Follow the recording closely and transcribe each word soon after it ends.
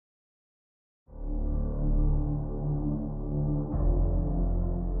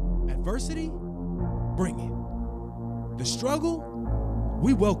Adversity? Bring it. The struggle?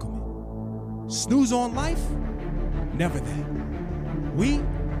 We welcome it. Snooze on life? Never that. We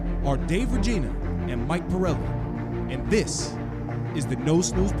are Dave Regina and Mike Pirelli, and this is the No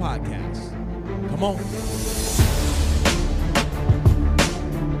Snooze Podcast. Come on.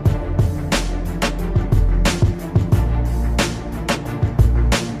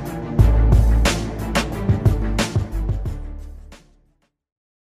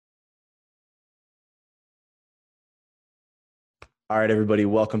 All right, everybody,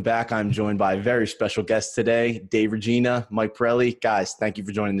 welcome back. I'm joined by a very special guest today, Dave Regina, Mike Pirelli. Guys, thank you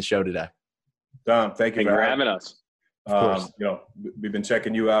for joining the show today. Dom, thank you for having us. Of course. We've been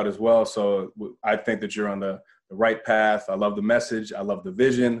checking you out as well, so I think that you're on the right path. I love the message. I love the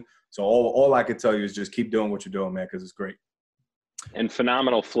vision. So all I can tell you is just keep doing what you're doing, man, because it's great. And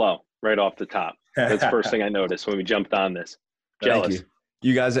phenomenal flow right off the top. That's the first thing I noticed when we jumped on this. Jealous. Thank you.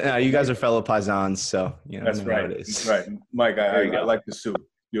 You guys are fellow Paisans, so that's right. That's right, Mike. I like the suit.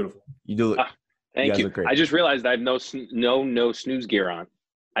 Beautiful. You do look. Thank you. I just realized I have no snooze gear on.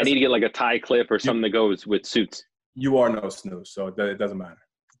 I need to get like a tie clip or something that goes with suits. You are no snooze, so it doesn't matter.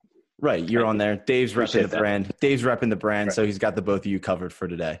 Right, you're on there. Dave's repping the brand. Dave's repping the brand, right. So he's got the both of you covered for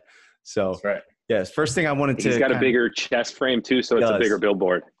today. So that's right. Yes, first thing I wanted to. He's got a bigger chest frame too, so it's a bigger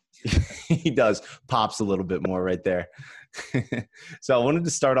billboard. He does. Pops a little bit more right there. So I wanted to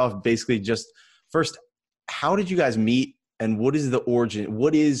start off basically just first, how did you guys meet and what is the origin?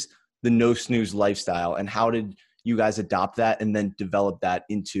 What is the No Snooze lifestyle and how did you guys adopt that and then develop that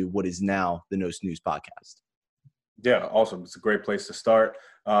into what is now the No Snooze podcast? Yeah, awesome. It's a great place to start.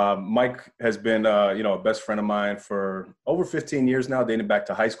 Mike has been, a best friend of mine for over 15 years now, dating back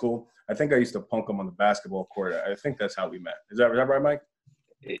to high school. I think I used to punk him on the basketball court. I think that's how we met. Is that right, Mike?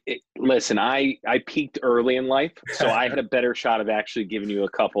 Listen, I peaked early in life, so I had a better shot of actually giving you a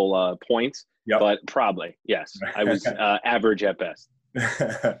couple points. Yep. But probably, yes, I was average at best.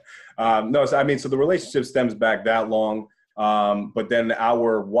 So the relationship stems back that long. But then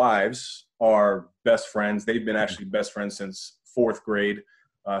our wives are best friends. They've been actually best friends since fourth grade.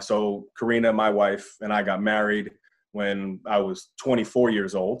 So Karina, my wife, and I got married when I was 24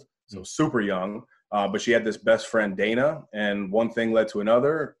 years old, so super young. But she had this best friend, Dana, and one thing led to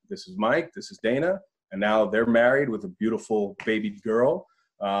another. This is Mike, this is Dana, and now they're married with a beautiful baby girl.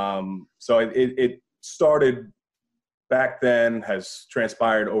 So it started back then, has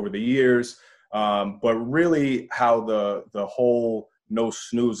transpired over the years, but really how the whole No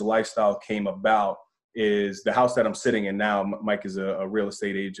Snooze lifestyle came about is the house that I'm sitting in now. Mike is a real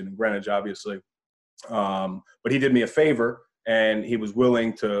estate agent in Greenwich, obviously, but he did me a favor. And he was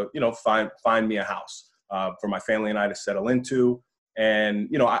willing to, find me a house for my family and I to settle into. And,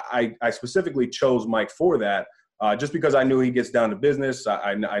 I specifically chose Mike for that just because I knew he gets down to business.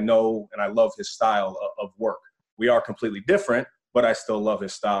 I know and I love his style of work. We are completely different, but I still love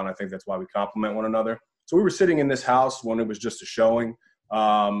his style. And I think that's why we complement one another. So we were sitting in this house when it was just a showing.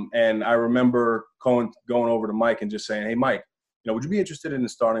 And I remember going over to Mike and just saying, hey, Mike, would you be interested in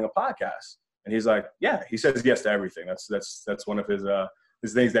starting a podcast? And he's like, yeah, he says yes to everything. That's one of his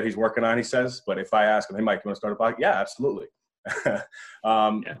things that he's working on, he says. But if I ask him, hey, Mike, you want to start a podcast? Yeah, absolutely.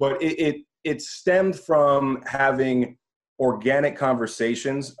 But it stemmed from having organic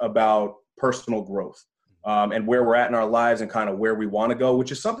conversations about personal growth and where we're at in our lives and kind of where we want to go,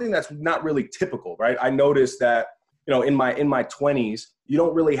 which is something that's not really typical, right? I noticed that, in my 20s, you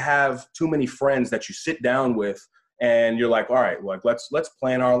don't really have too many friends that you sit down with and you're like, all right, like let's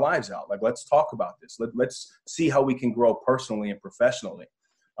plan our lives out. Like, let's talk about this. Let's see how we can grow personally and professionally.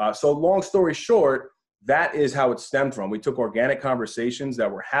 So long story short, that is how it stemmed from. We took organic conversations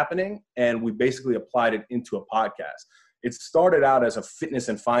that were happening and we basically applied it into a podcast. It started out as a fitness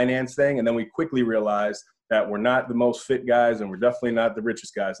and finance thing. And then we quickly realized that we're not the most fit guys and we're definitely not the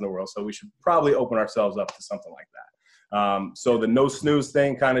richest guys in the world. So we should probably open ourselves up to something like that. So the No Snooze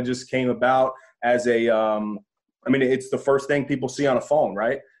thing kind of just came about as it's the first thing people see on a phone,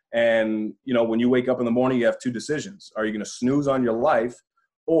 right? And, when you wake up in the morning, you have two decisions. Are you going to snooze on your life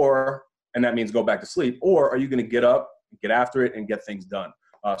and that means go back to sleep, or are you going to get up, get after it, and get things done?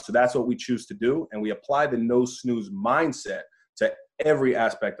 So that's what we choose to do. And we apply the No Snooze mindset to every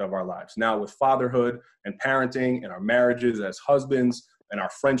aspect of our lives. Now with fatherhood and parenting and our marriages as husbands and our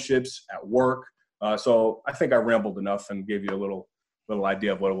friendships at work. So I think I rambled enough and gave you a little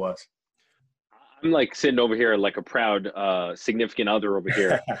idea of what it was. I'm like sitting over here like a proud significant other over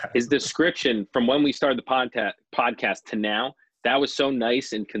here. His description from when we started the podcast to now, that was so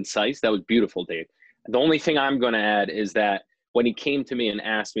nice and concise. That was beautiful, Dave. The only thing I'm going to add is that when he came to me and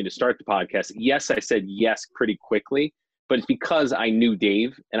asked me to start the podcast, yes, I said yes pretty quickly, but it's because I knew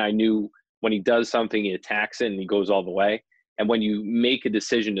Dave, and I knew when he does something, he attacks it and he goes all the way. And when you make a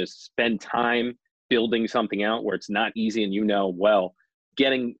decision to spend time building something out where it's not easy, and well,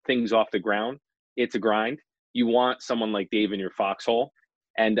 getting things off the ground, it's a grind. You want someone like Dave in your foxhole.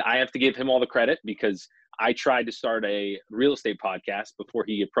 And I have to give him all the credit, because I tried to start a real estate podcast before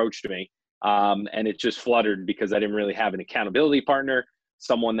he approached me. And it just fluttered because I didn't really have an accountability partner,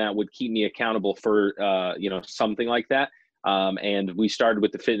 someone that would keep me accountable for, something like that. And we started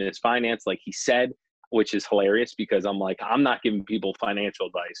with the fitness finance, like he said, which is hilarious, because I'm like, I'm not giving people financial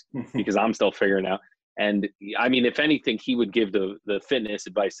advice because I'm still figuring out. And I mean, if anything, he would give the fitness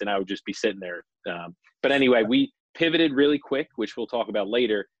advice, and I would just be sitting there. But anyway, we pivoted really quick, which we'll talk about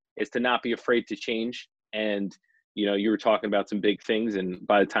later, is to not be afraid to change. And, you were talking about some big things, and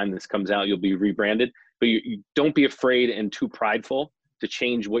by the time this comes out, you'll be rebranded, but you don't be afraid and too prideful to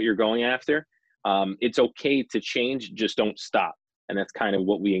change what you're going after. It's okay to change, just don't stop. And that's kind of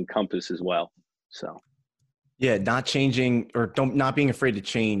what we encompass as well. So. Yeah. Not changing, or not being afraid to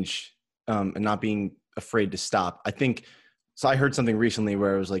change, and not being afraid to stop. I think, so I heard something recently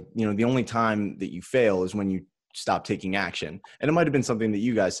where it was like, the only time that you fail is when you stop taking action. And it might've been something that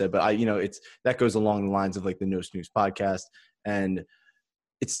you guys said, but that goes along the lines of like the No Snooze podcast. And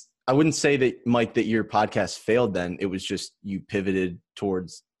I wouldn't say that, Mike, that your podcast failed then. It was just, you pivoted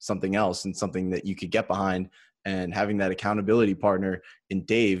towards something else and something that you could get behind, and having that accountability partner in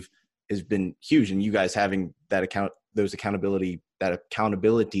Dave has been huge. And you guys having that accountability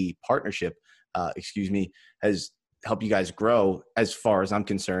partnership, has helped you guys grow as far as I'm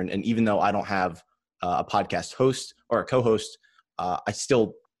concerned. And even though I don't have a podcast host or a co-host, I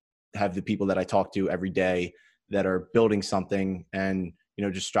still have the people that I talk to every day that are building something and,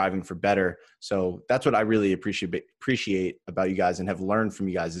 just striving for better. So that's what I really appreciate about you guys, and have learned from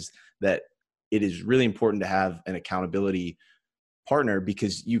you guys, is that it is really important to have an accountability partner,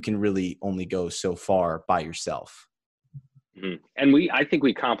 because you can really only go so far by yourself. Mm-hmm. And I think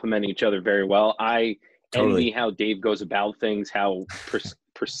we complement each other very well. I Totally. envy how Dave goes about things, how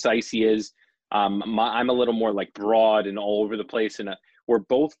precise he is. I'm a little more like broad and all over the place. And we're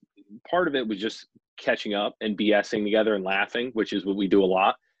both, part of it was just catching up and BSing together and laughing, which is what we do a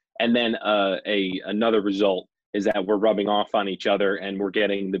lot. And then another result is that we're rubbing off on each other, and we're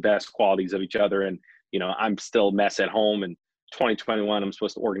getting the best qualities of each other. And, I'm still a mess at home, and 2021, I'm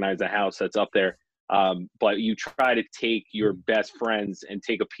supposed to organize a house that's up there. But you try to take your best friends and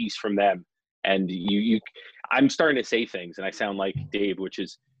take a piece from them. And I'm starting to say things, and I sound like Dave, which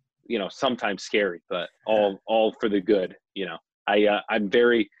is, sometimes scary, but all for the good.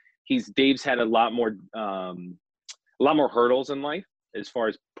 Dave's had a lot more hurdles in life as far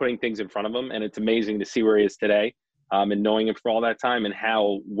as putting things in front of him. And it's amazing to see where he is today, and knowing him for all that time, and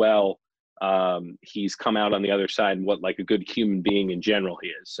how well he's come out on the other side, and what like a good human being in general he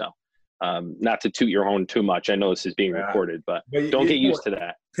is. So not to toot your horn too much. I know this is being recorded, but don't get used to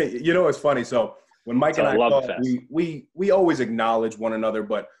that. It's funny. So when Mike and I talk, we always acknowledge one another,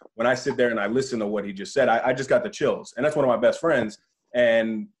 but when I sit there and I listen to what he just said, I just got the chills. And that's one of my best friends.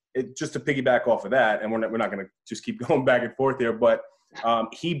 And just to piggyback off of that, and we're not going to just keep going back and forth here, but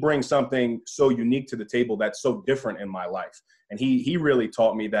he brings something so unique to the table that's so different in my life. And he really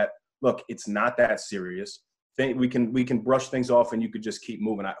taught me that, look, it's not that serious. We can brush things off, and you could just keep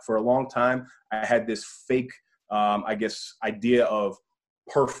moving. For a long time, I had this fake, idea of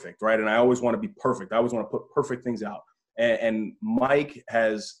perfect, right? And I always want to be perfect. I always want to put perfect things out. And Mike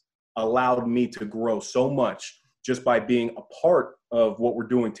has allowed me to grow so much just by being a part of what we're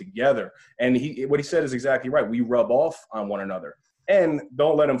doing together. And what he said is exactly right. We rub off on one another. And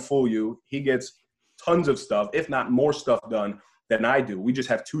don't let him fool you. He gets tons of stuff, if not more stuff done than I do. We just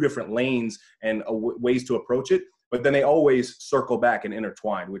have two different lanes and ways to approach it. But then they always circle back and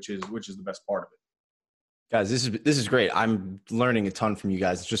intertwine, which is the best part of it. Guys, this is great. I'm learning a ton from you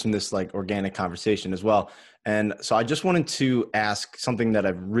guys. It's just in this like organic conversation as well. And so I just wanted to ask something that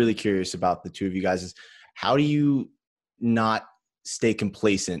I'm really curious about the two of you guys is, how do you not stay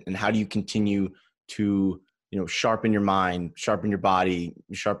complacent, and how do you continue to, sharpen your mind, sharpen your body,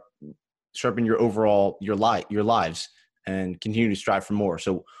 sharpen your overall, your lives, and continue to strive for more?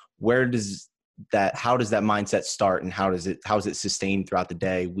 So how does that mindset start, and how is it sustained throughout the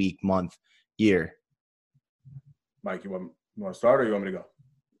day, week, month, year? Mike, you want to start, or you want me to go?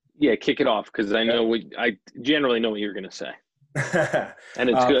 Yeah, kick it off, because I generally know what you're going to say. And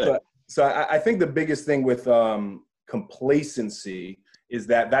it's good. So I think the biggest thing with complacency is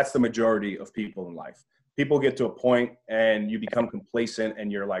that that's the majority of people in life. People get to a point and you become complacent,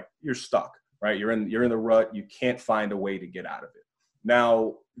 and you're stuck, right? You're in the rut. You can't find a way to get out of it.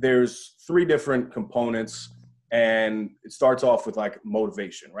 Now, there's three different components And it starts off with like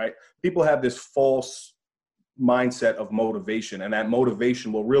motivation, right? People have this false mindset of motivation, and that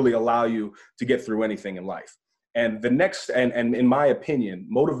motivation will really allow you to get through anything in life. And and in my opinion,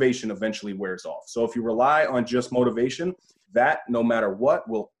 motivation eventually wears off. So if you rely on just motivation, that no matter what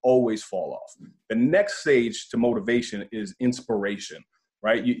will always fall off. The next stage to motivation is inspiration,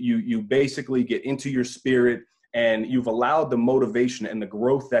 right? You basically get into your spirit, and you've allowed the motivation and the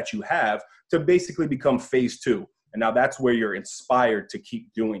growth that you have to basically become phase 2. And now that's where you're inspired to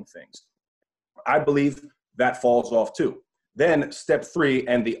keep doing things. I believe that falls off too. Then step 3,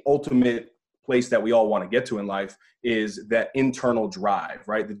 and the ultimate place that we all want to get to in life, is that internal drive,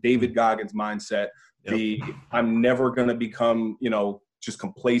 right? The David Goggins mindset, I'm never going to become, just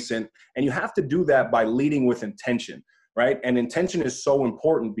complacent. And you have to do that by leading with intention, right? And intention is so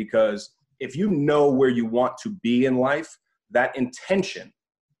important, because if you know where you want to be in life, that intention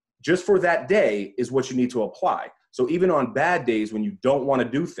just for that day is what you need to apply. So even on bad days when you don't want to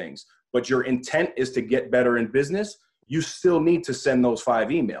do things, but your intent is to get better in business, you still need to send those 5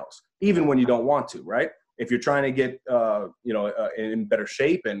 emails, even when you don't want to, right? If you're trying to get, in better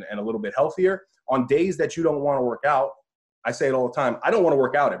shape and a little bit healthier, on days that you don't want to work out, I say it all the time, I don't want to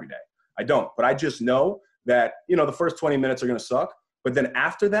work out every day. I don't, but I just know that, the first 20 minutes are going to suck. But then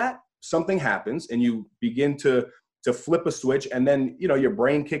after that, something happens and you begin to flip a switch, and then, your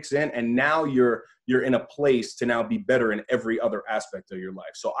brain kicks in, and now you're in a place to now be better in every other aspect of your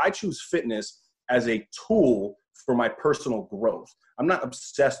life. So I choose fitness as a tool for my personal growth. I'm not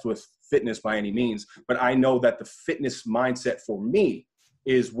obsessed with fitness by any means, but I know that the fitness mindset for me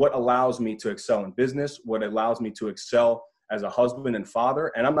is what allows me to excel in business, what allows me to excel as a husband and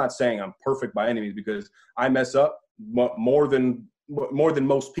father. And I'm not saying I'm perfect by any means, because I mess up more than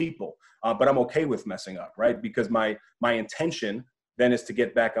most people, but I'm okay with messing up, right? Because my intention then is to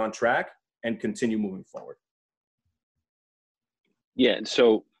get back on track and continue moving forward. Yeah.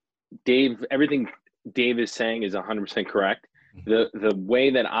 So Dave, everything Dave is saying is 100% correct. The way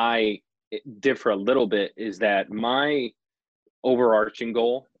that I differ a little bit is that my overarching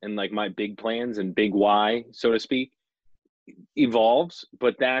goal and like my big plans and big why, so to speak, evolves,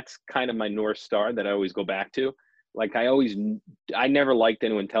 but that's kind of my North Star that I always go back to. Like I never liked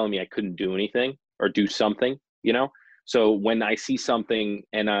anyone telling me I couldn't do anything or do something, So when I see something,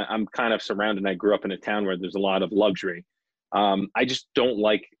 and I'm kind of surrounded, I grew up in a town where there's a lot of luxury. I just don't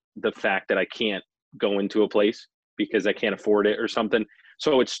like the fact that I can't go into a place because I can't afford it or something.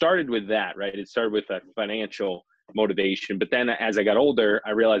 So it started with that, right? It started with a financial motivation. But then as I got older,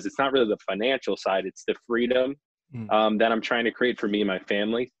 I realized it's not really the financial side, it's the freedom that I'm trying to create for me and my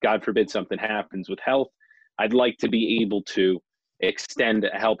family. God forbid something happens with health. I'd like to be able to extend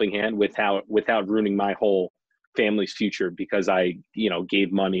a helping hand without ruining my whole family's future because I,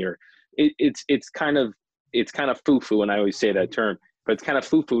 gave money, or it's kind of foo-foo. And I always say that term, but it's kind of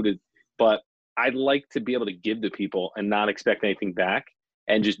foo-foo but I'd like to be able to give to people and not expect anything back,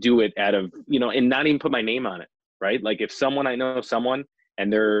 and just do it out of, and not even put my name on it. Right. Like if I know someone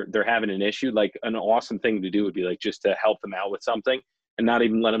and they're having an issue, like an awesome thing to do would be like just to help them out with something and not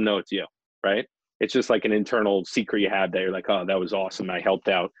even let them know it's you. Right. It's just like an internal secret you have that you're like, oh, that was awesome. I helped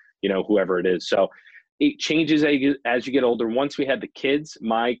out, whoever it is. So it changes as you get older. Once we had the kids,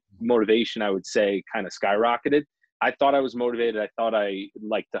 my motivation, I would say, kind of skyrocketed. I thought I was motivated. I thought I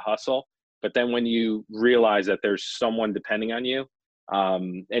liked to hustle. But then when you realize that there's someone depending on you,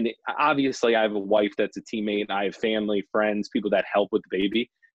 obviously I have a wife that's a teammate. I have family, friends, people that help with the baby.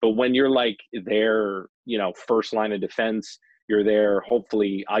 But when you're like their, first line of defense, you're there,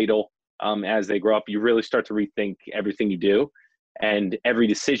 hopefully idle as they grow up, you really start to rethink everything you do. And every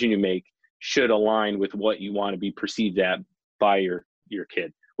decision you make should align with what you want to be perceived at by your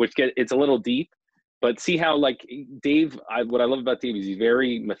kid, it's a little deep, but see how like Dave, what I love about Dave is he's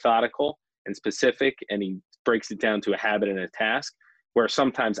very methodical and specific, and he breaks it down to a habit and a task, where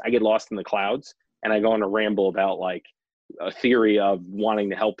sometimes I get lost in the clouds and I go on a ramble about like a theory of wanting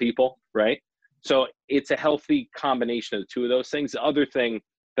to help people. Right. So it's a healthy combination of the two of those things. The other thing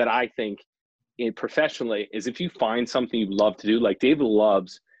that I think professionally is if you find something you love to do, like Dave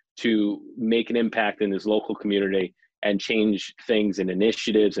loves to make an impact in his local community and change things and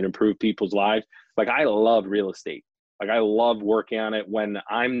initiatives and improve people's lives. Like I love real estate. Like I love working on it. When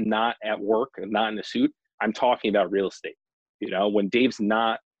I'm not at work, I'm not in a suit, I'm talking about real estate. When Dave's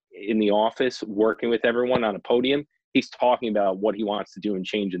not in the office working with everyone on a podium, he's talking about what he wants to do and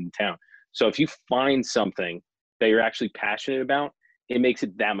change in the town. So if you find something that you're actually passionate about, it makes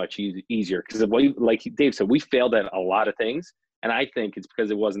it that much easier. Because like Dave said, we failed at a lot of things. And I think it's because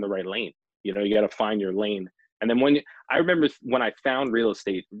it wasn't the right lane. You got to find your lane. And then I remember when I found real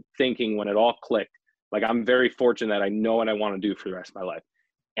estate, thinking when it all clicked, Like, I'm very fortunate that I know what I want to do for the rest of my life.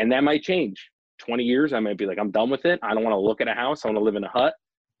 And that might change. 20 years, I might be like, I'm done with it. I don't want to look at a house. I want to live in a hut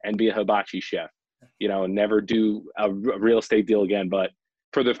and be a hibachi chef, and never do a real estate deal again. But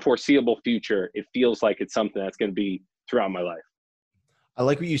for the foreseeable future, it feels like it's something that's going to be throughout my life. I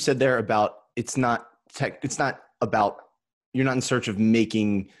like what you said there about it's not about, you're not in search of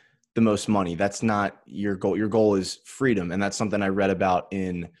making the most money. That's not your goal. Your goal is freedom. And that's something I read about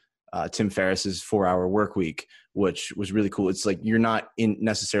in Tim Ferriss's 4-Hour Work Week, which was really cool. It's like, you're not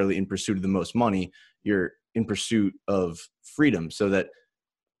necessarily in pursuit of the most money. You're in pursuit of freedom, so that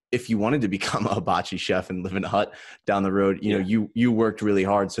if you wanted to become a hibachi chef and live in a hut down the road, you worked really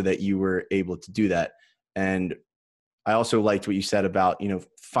hard so that you were able to do that. And I also liked what you said about,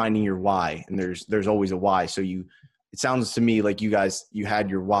 finding your why, and there's always a why. So it sounds to me like you had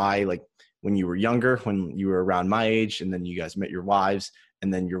your why, like when you were younger, when you were around my age, and then you guys met your wives,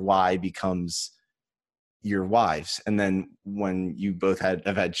 and then your why becomes your wives. And then when you both have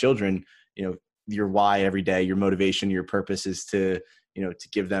had children, your why every day, your motivation, your purpose is to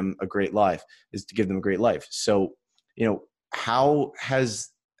give them a great life, So, has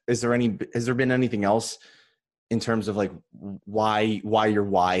there been anything else in terms of like why your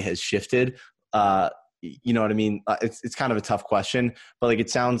why has shifted? You know what I mean? It's kind of a tough question, but like,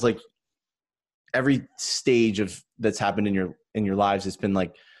 it sounds like every stage that's happened in your lives, it's been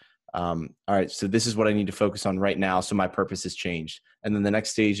like, all right, so this is what I need to focus on right now. So my purpose has changed. And then the next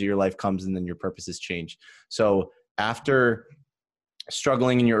stage of your life comes, and then your purpose has changed. So after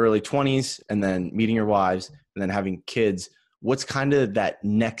struggling in your early 20s, and then meeting your wives, and then having kids, what's kind of that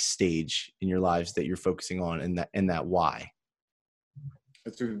next stage in your lives that you're focusing on, and that why?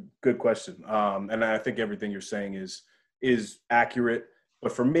 That's a good question. And I think everything you're saying is accurate.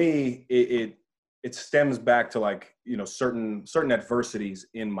 But for me, it stems back to like, certain adversities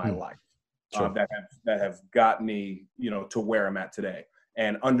in my life that have got me, to where I'm at today,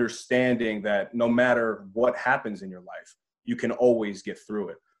 and understanding that no matter what happens in your life, you can always get through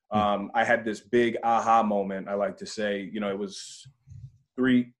it. I had this big aha moment. I like to say, it was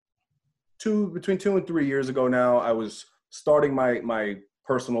between 2 and 3 years ago now. I was starting my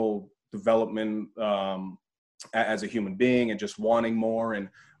personal development as a human being, and just wanting more. And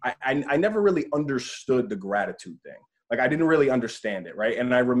I never really understood the gratitude thing. Like, I didn't really understand it, right?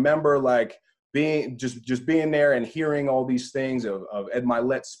 And I remember like being there and hearing all these things of Ed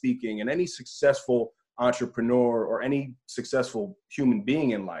Milet speaking, and any successful entrepreneur or any successful human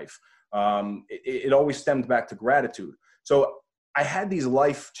being in life, it always stemmed back to gratitude. So I had these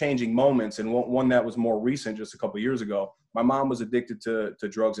life-changing moments, and one that was more recent, just a couple of years ago. My mom was addicted to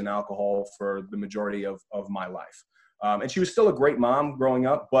drugs and alcohol for the majority of my life. And she was still a great mom growing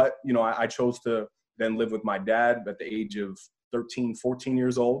up, but, I chose to then live with my dad at the age of 13, 14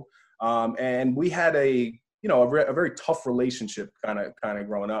 years old. And we had a very tough relationship kind of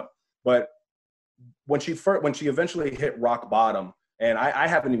growing up. But when she eventually hit rock bottom, and I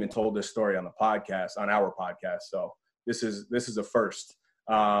haven't even told this story on our podcast. So this is a first.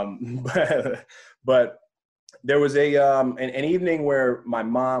 But there was an evening where my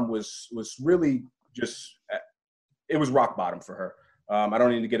mom was really just, it was rock bottom for her. I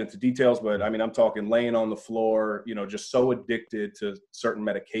don't need to get into details, but I mean, I'm talking laying on the floor, just so addicted to certain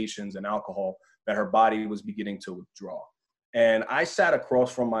medications and alcohol that her body was beginning to withdraw. And I sat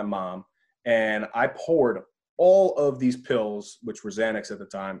across from my mom, and I poured all of these pills, which were Xanax at the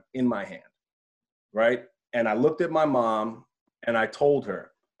time, in my hand, right? And I looked at my mom, and I told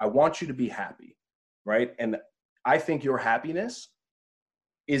her, I want you to be happy, right? And I think your happiness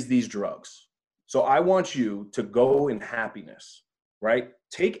is these drugs. So I want you to go in happiness, right?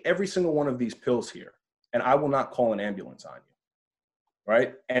 Take every single one of these pills here, and I will not call an ambulance on you,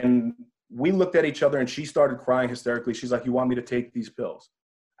 right? And we looked at each other, and she started crying hysterically. She's like, you want me to take these pills?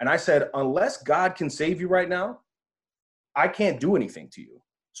 And I said, unless God can save you right now, I can't do anything to you.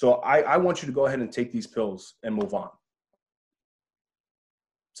 So I want you to go ahead and take these pills and move on.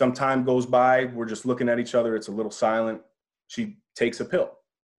 Some time goes by. We're just looking at each other. It's a little silent. She takes a pill,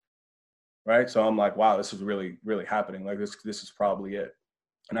 right? So I'm like, wow, this is really, really happening. Like this is probably it.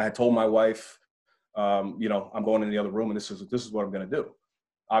 And I had told my wife, I'm going in the other room, and this is what I'm going to do.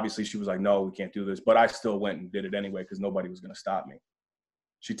 Obviously, she was like, no, we can't do this. But I still went and did it anyway, because nobody was going to stop me.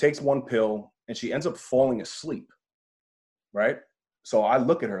 She takes one pill, and she ends up falling asleep, right? So I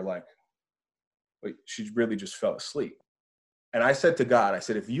look at her like, wait, she really just fell asleep. And I said to God, I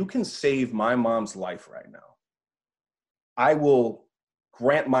said, if you can save my mom's life right now, I will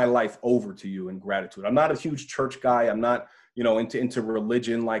grant my life over to you in gratitude. I'm not a huge church guy. I'm not, into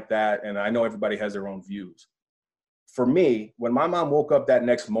religion like that. And I know everybody has their own views. for me, when my mom woke up that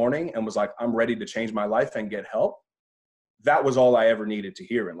next morning and was like, I'm ready to change my life and get help, that was all I ever needed to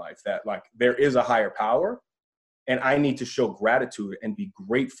hear in life, that like there is a higher power and I need to show gratitude and be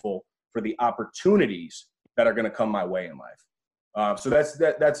grateful for the opportunities that are going to come my way in life. So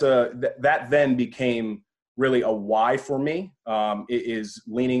that then became really a why for me. It is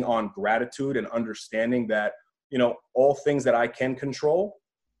leaning on gratitude and understanding that, you know, all things that I can control,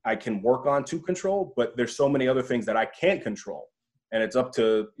 I can work on to control, but there's so many other things that I can't control. And it's up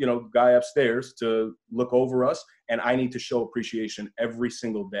to, you know, guy upstairs to look over us. And I need to show appreciation every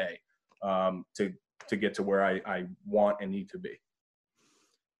single day to get to where I want and need to be.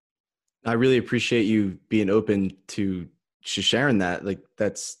 I really appreciate you being open to sharing that. Like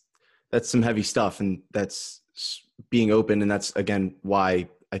that's some heavy stuff, and that's being open. And that's, again, why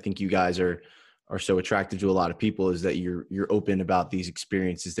I think you guys are so attractive to a lot of people, is that you're open about these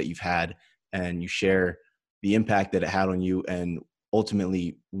experiences that you've had, and you share the impact that it had on you, and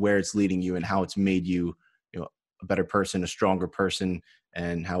ultimately where it's leading you and how it's made you, you know, a better person, a stronger person,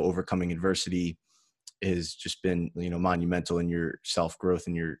 and how overcoming adversity has just been, you know, monumental in your self-growth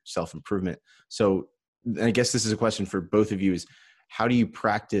and your self-improvement. So I guess this is a question for both of you, is how do you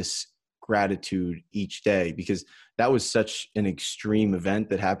practice gratitude each day? Because that was such an extreme event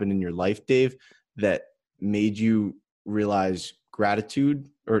that happened in your life, Dave, that made you realize gratitude,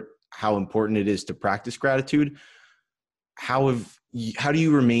 or how important it is to practice gratitude. How do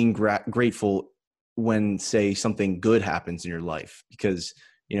you remain grateful when, say, something good happens in your life? Because,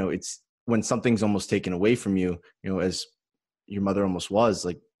 you know, it's when something's almost taken away from you, you know, as your mother almost was,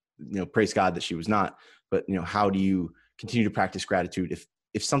 like, you know, praise God that she was not, but, you know, how do you continue to practice gratitude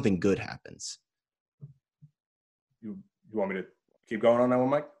if something good happens? You want me to keep going on that one,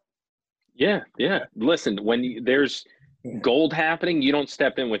 Mike? Yeah. Listen, when there's gold happening, you don't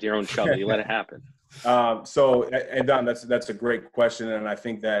step in with your own shovel. You let it happen. So, and Don, that's a great question. And I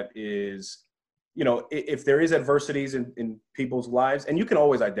think that is, you know, if there is adversities in people's lives, and you can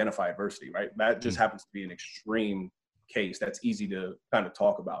always identify adversity, right? That just happens to be an extreme case that's easy to kind of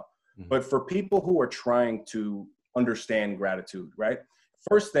talk about. But for people who are trying to understand gratitude, right?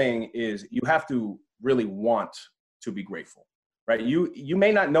 First thing is you have to really want to be grateful, right? You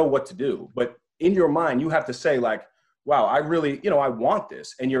may not know what to do, but in your mind, you have to say like, wow, I really, you know, I want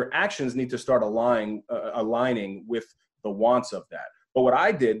this. And your actions need to start aligning with the wants of that. But what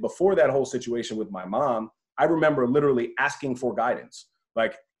I did before that whole situation with my mom, I remember literally asking for guidance.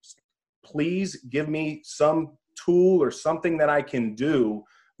 Like, please give me some tool or something that I can do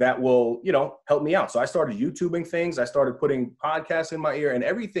that will, you know, help me out. So I started YouTubing things. I started putting podcasts in my ear, and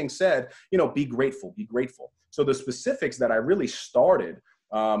everything said, you know, be grateful, be grateful. So the specifics that I really started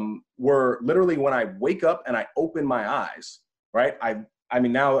were literally when I wake up and I open my eyes, right? I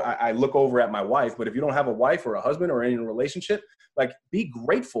mean, now I look over at my wife, but if you don't have a wife or a husband or any relationship, like, be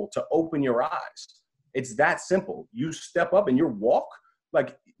grateful to open your eyes. It's that simple. You step up and your walk,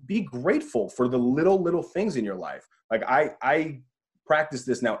 like, be grateful for the little things in your life. Like I practice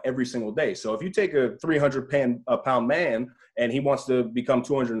this now every single day. So if you take a 300-pound man and he wants to become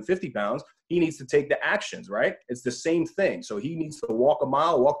 250 pounds, he needs to take the actions, right? It's the same thing. So he needs to walk a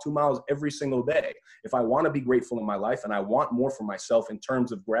mile, walk 2 miles every single day. If I want to be grateful in my life and I want more for myself in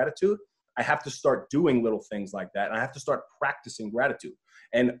terms of gratitude, I have to start doing little things like that. And I have to start practicing gratitude.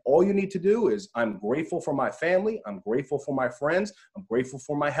 And all you need to do is, I'm grateful for my family. I'm grateful for my friends. I'm grateful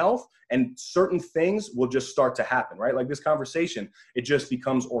for my health. And certain things will just start to happen, right? Like this conversation, it just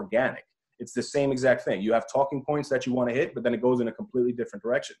becomes organic. It's the same exact thing. You have talking points that you want to hit, but then it goes in a completely different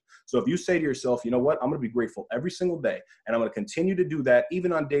direction. So if you say to yourself, you know what, I'm going to be grateful every single day, and I'm going to continue to do that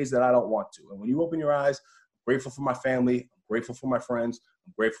even on days that I don't want to. And when you open your eyes, I'm grateful for my family, I'm grateful for my friends,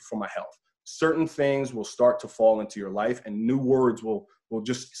 I'm grateful for my health. Certain things will start to fall into your life, and new words will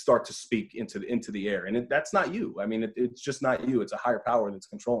just start to speak into the air. And that's not you. I mean, it's just not you. It's a higher power that's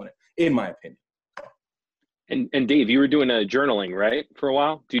controlling it, in my opinion. And Dave, you were doing a journaling, right, for a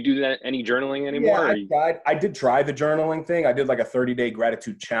while? Do you do that, any journaling anymore? Yeah, I did try the journaling thing. I did like a 30-day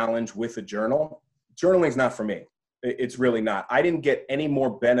gratitude challenge with a journal. Journaling's not for me. It's really not. I didn't get any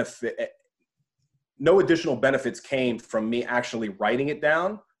more benefit. No additional benefits came from me actually writing it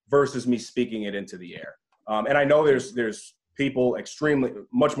down versus me speaking it into the air. And I know there's people extremely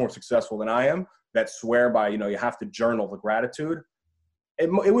much more successful than I am that swear by, you know, you have to journal the gratitude. It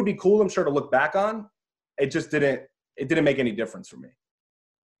would be cool, I'm sure, to look back on. It just didn't make any difference for me.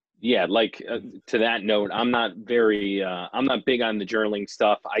 Yeah, like to that note, I'm not big on the journaling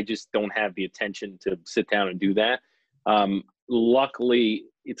stuff. I just don't have the attention to sit down and do that. Luckily,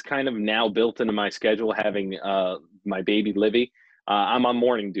 it's kind of now built into my schedule having my baby Livy. I'm on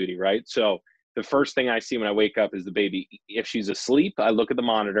morning duty, right? So the first thing I see when I wake up is the baby. If she's asleep, I look at the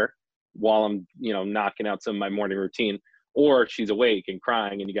monitor while I'm, knocking out some of my morning routine, or she's awake and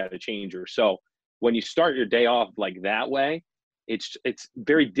crying and you got to change her. So when you start your day off like that way, it's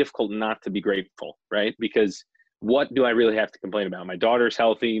very difficult not to be grateful, right? Because what do I really have to complain about? My daughter's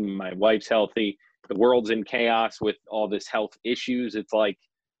healthy, my wife's healthy, the world's in chaos with all this health issues. It's like,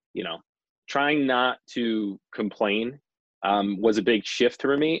 trying not to complain was a big shift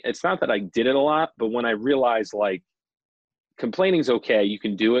for me. It's not that I did it a lot, but when I realized like complaining's okay, you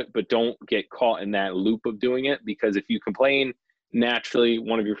can do it, but don't get caught in that loop of doing it, because if you complain, naturally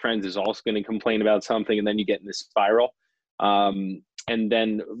one of your friends is also going to complain about something, and then you get in this spiral. And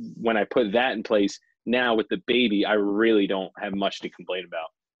then when I put that in place, now with the baby, I really don't have much to complain about.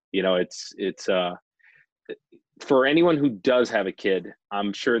 It's for anyone who does have a kid,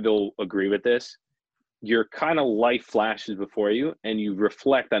 I'm sure they'll agree with this. Your kind of life flashes before you, and you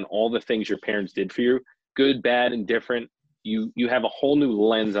reflect on all the things your parents did for you, good, bad, and different. You have a whole new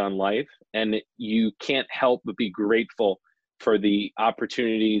lens on life, and you can't help but be grateful for the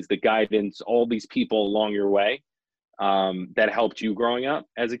opportunities, the guidance, all these people along your way that helped you growing up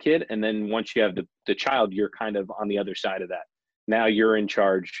as a kid. And then once you have the child, you're kind of on the other side of that. Now you're in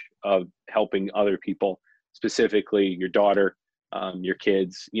charge of helping other people, specifically your daughter, your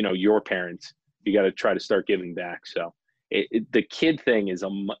kids, your parents. You got to try to start giving back. So the kid thing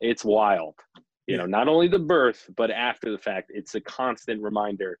it's wild. Not only the birth, but after the fact, it's a constant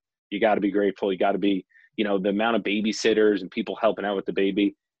reminder. You got to be grateful. You got to be, the amount of babysitters and people helping out with the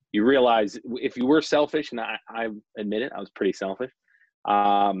baby. You realize if you were selfish, and I admit it, I was pretty selfish.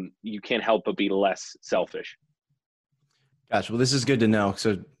 You can't help but be less selfish. Gotcha. Well, this is good to know.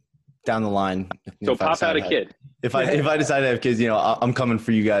 So down the line, so pop out a kid. If I decide to have kids, I'm coming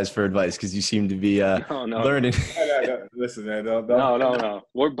for you guys for advice, because you seem to be learning. No. Listen, man, don't. No.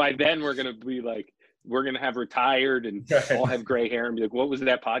 By then we're gonna be like, we're gonna have retired and all have gray hair and be like, what was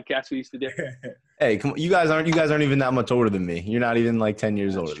that podcast we used to do? Hey, come on, you guys aren't even that much older than me. You're not even like 10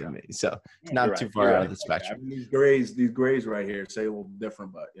 years older than me, so not too far out of the spectrum. I mean, these grays right here say a little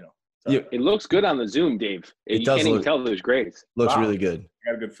different, but It looks good on the Zoom, Dave. You can't even tell there's grays. Looks really good.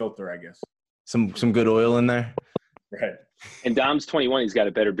 Got a good filter, I guess. Some good oil in there. Right. And Dom's 21. He's got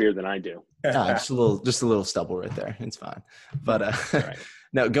a better beard than I do. Just a little stubble right there. It's fine. But right.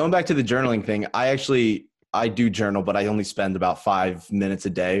 Now going back to the journaling thing, I do journal, but I only spend about 5 minutes a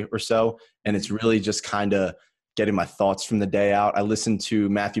day or so. And it's really just kind of getting my thoughts from the day out. I listened to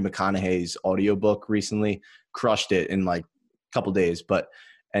Matthew McConaughey's audiobook recently, crushed it in like a couple days. But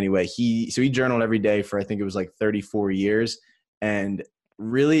anyway, he journaled every day for, I think it was like 34 years. And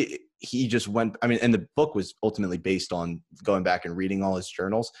really he just went, and the book was ultimately based on going back and reading all his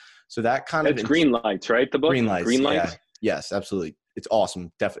journals. So that kind of Green Lights, right? The book? Green Lights. Yeah. Yes, absolutely. It's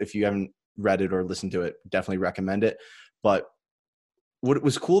awesome. If you haven't read it or listened to it, definitely recommend it. But what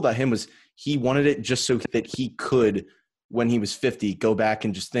was cool about him was he wanted it just so that he could, when he was 50, go back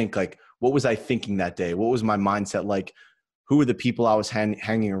and just think like, what was I thinking that day? What was my mindset like? Who were the people I was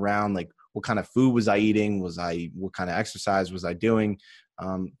hanging around? Like, what kind of food was I eating? What kind of exercise was I doing?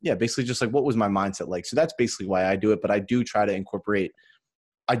 Basically just like, what was my mindset like? So that's basically why I do it. But I do try to incorporate,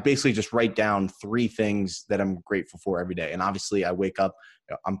 I basically just write down 3 things that I'm grateful for every day. And obviously I wake up,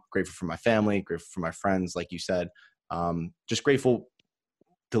 I'm grateful for my family, grateful for my friends, like you said, just grateful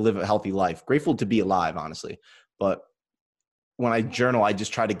to live a healthy life, grateful to be alive, honestly. But when I journal, I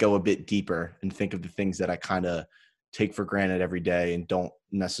just try to go a bit deeper and think of the things that I kind of take for granted every day and don't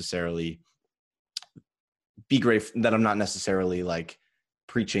necessarily be grateful, that I'm not necessarily like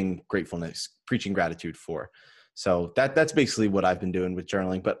preaching gratitude for. So that's basically what I've been doing with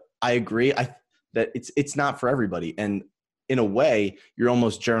journaling. But I agree that it's not for everybody. And in a way, you're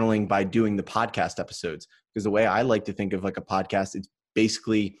almost journaling by doing the podcast episodes, because the way I like to think of like a podcast, it's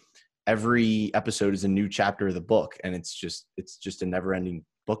basically every episode is a new chapter of the book, and it's just a never-ending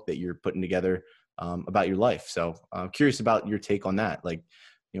book that you're putting together about your life. So I'm curious about your take on that. Like,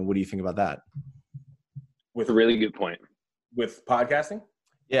 what do you think about that? With a really good point. With podcasting?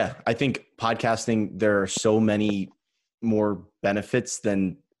 Yeah, I think podcasting, there are so many more benefits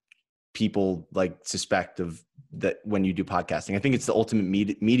than people like suspect of that when you do podcasting. I think it's the ultimate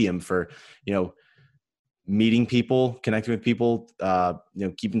medium for, meeting people, connecting with people,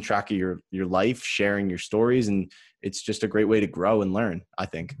 keeping track of your life, sharing your stories. And it's just a great way to grow and learn, I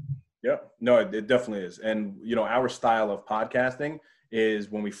think. Yeah, no, it definitely is. And, our style of podcasting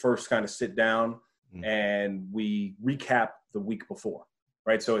is when we first kind of sit down and we recap the week before,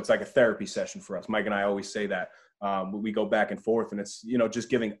 right? So it's like a therapy session for us. Mike and I always say that. We go back and forth, and it's, just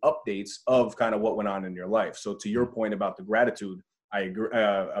giving updates of kind of what went on in your life. So to your point about the gratitude, I agree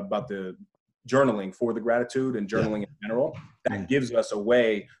about the journaling for the gratitude and journaling in general. That gives us a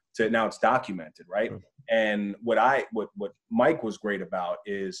way to, now it's documented, right? And what Mike was great about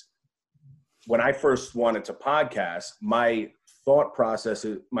is when I first wanted to podcast, my thought process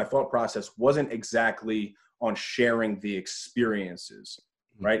wasn't exactly on sharing the experiences,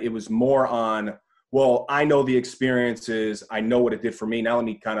 right? It was more on, well, I know the experiences, I know what it did for me. Now let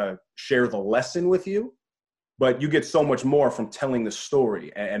me kind of share the lesson with you. But you get so much more from telling the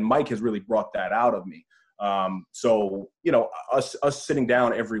story. And Mike has really brought that out of me. So, you know, us sitting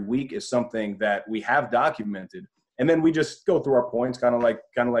down every week is something that we have documented. And then we just go through our points, kind of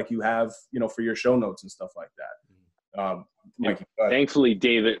like you have, you know, for your show notes and stuff like that. Mike, thankfully,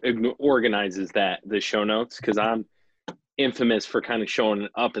 David organizes the show notes, because I'm infamous for kind of showing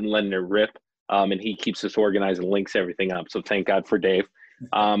up and letting it rip. And he keeps us organized and links everything up. So thank God for Dave.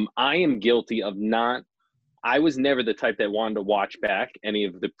 I am guilty of I was never the type that wanted to watch back any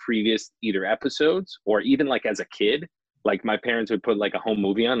of the previous either episodes, or even like as a kid, like my parents would put like a home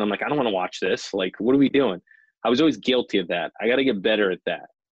movie on. I'm like, I don't want to watch this. Like, what are we doing? I was always guilty of that. I got to get better at that.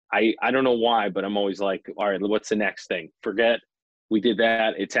 I don't know why, but I'm always like, all right, what's the next thing? Forget we did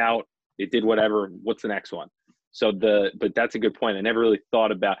that. It's out. It did whatever. What's the next one? So but that's a good point. I never really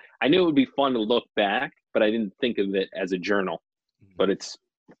thought about, I knew it would be fun to look back, but I didn't think of it as a journal. But it's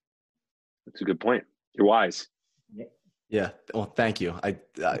a good point. You're wise. Yeah. Well, thank you.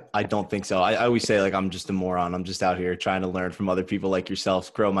 I don't think so. I always say, like, I'm just a moron. I'm just out here trying to learn from other people like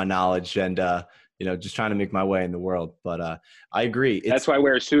yourself, grow my knowledge, and, you know, just trying to make my way in the world. But I agree. That's why I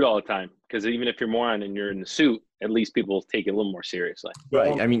wear a suit all the time. Because even if you're a moron and you're in the suit, at least people take it a little more seriously.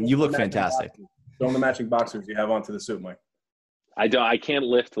 Right. I mean, you look fantastic. Show them the matching boxers you have onto the suit, Mike. I can't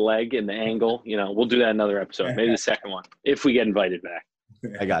lift the leg and the angle. You know, we'll do that another episode. Maybe the second one, if we get invited back.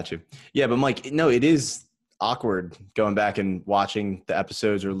 I got you. Yeah, but Mike, no, it is awkward going back and watching the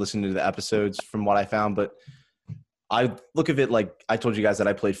episodes or listening to the episodes from what I found. But I look at it like, I told you guys that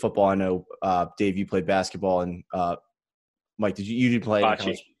I played football. I know, Dave, you played basketball, and Mike, you did play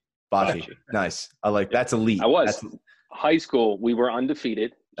bocce. Nice. I like, that's elite. I was. High school, we were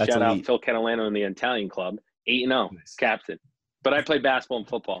undefeated. Shout out Phil Catalano in the Italian club, 8-0, nice. Captain. But I played basketball and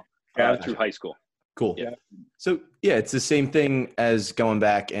football through high school. Cool. Yeah. So, yeah, it's the same thing as going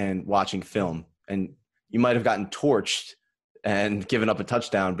back and watching film. And you might have gotten torched and given up a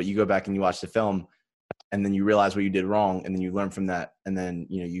touchdown, but you go back and you watch the film, and then you realize what you did wrong, and then you learn from that, and then,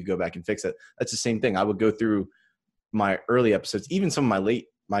 you know, you go back and fix it. That's the same thing. I would go through my early episodes, even some of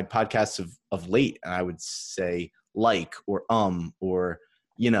my podcasts of late, and I would say like, or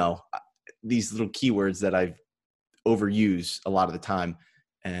you know, these little keywords that I overuse a lot of the time.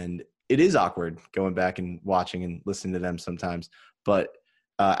 And it is awkward going back and watching and listening to them sometimes. But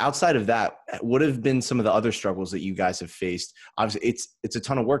outside of that, what have been some of the other struggles that you guys have faced? Obviously, it's a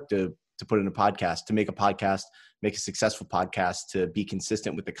ton of work to put in a podcast, to make a successful podcast, to be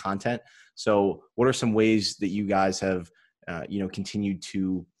consistent with the content. So what are some ways that you guys have, continued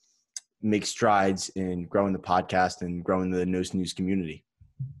to make strides in growing the podcast and growing the No Snooze community?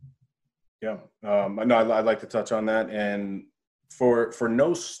 Yeah, I know I'd like to touch on that. And for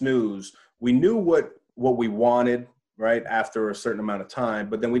No Snooze, we knew what we wanted, right, after a certain amount of time,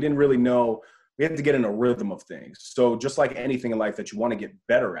 but then we didn't really know. We had to get in a rhythm of things. So just like anything in life that you want to get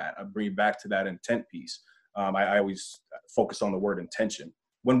better at, I bring you back to that intent piece. I always focus on the word intention.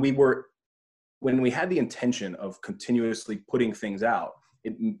 When we had the intention of continuously putting things out,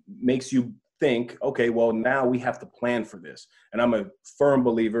 it makes you think, okay, well, now we have to plan for this. And I'm a firm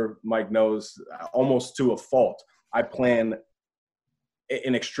believer, Mike knows, almost to a fault. I plan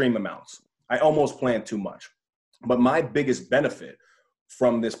in extreme amounts. I almost plan too much. But my biggest benefit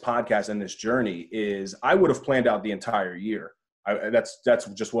from this podcast and this journey is I would have planned out the entire year. That's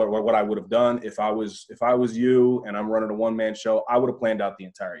just what I would have done. If I was you and I'm running a one-man show, I would have planned out the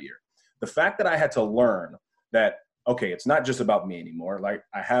entire year. The fact that I had to learn that, okay, it's not just about me anymore. Like,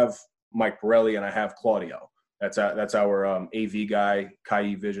 I have Mike Pirelli and I have Claudio. That's our AV guy,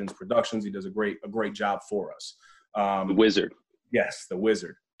 Kai Visions Productions. He does a great job for us. The Wizard. Yes, the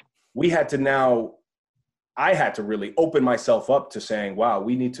Wizard. I had to really open myself up to saying, wow,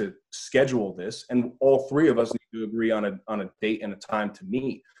 we need to schedule this. And all three of us need to agree on a date and a time to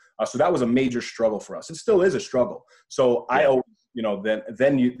meet. So that was a major struggle for us. It still is a struggle. So yeah. I always,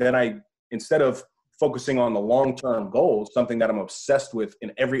 then I, instead of focusing on the long-term goals, something that I'm obsessed with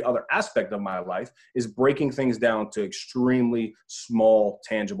in every other aspect of my life, is breaking things down to extremely small,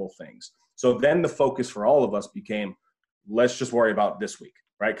 tangible things. So then the focus for all of us became, let's just worry about this week.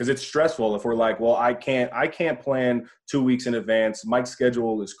 Right? Because it's stressful if we're like, well, I can't plan 2 weeks in advance. Mike's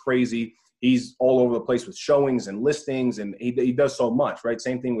schedule is crazy. He's all over the place with showings and listings, and he does so much, right?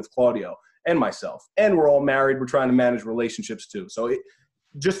 Same thing with Claudio. and myself. And we're all married. We're trying to manage relationships too. So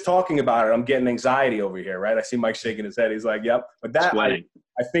just talking about it, I'm getting anxiety over here, right? I see Mike shaking his head. He's like, yep. But that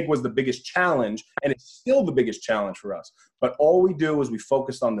I think was the biggest challenge, and it's still the biggest challenge for us. But all we do is we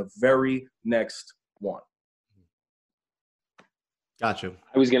focused on the very next one. Gotcha.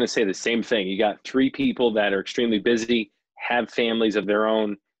 I was going to say the same thing. You got 3 people that are extremely busy, have families of their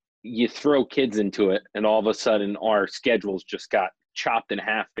own. You throw kids into it, and all of a sudden our schedules just got chopped in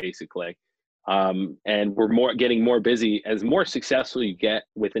half, basically. And we're getting more busy. As more successful you get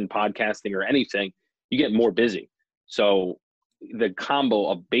within podcasting or anything, you get more busy. So the combo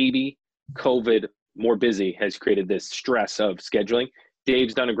of baby, COVID, more busy has created this stress of scheduling.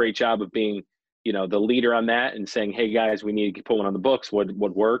 Dave's done a great job of being, the leader on that and saying, hey guys, we need to put one on the books. What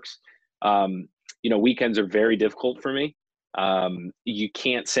works? Weekends are very difficult for me. You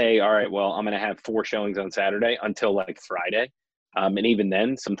can't say, all right, well, I'm going to have 4 showings on Saturday until like Friday. And even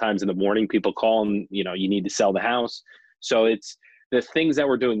then, sometimes in the morning, people call and, you need to sell the house. So it's the things that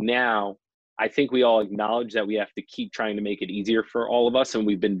we're doing now. I think we all acknowledge that we have to keep trying to make it easier for all of us. And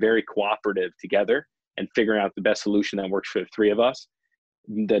we've been very cooperative together and figuring out the best solution that works for the 3 of us.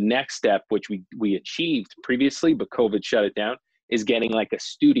 The next step, which we achieved previously, but COVID shut it down, is getting like a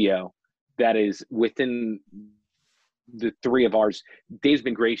studio that is within the 3 of ours. Dave's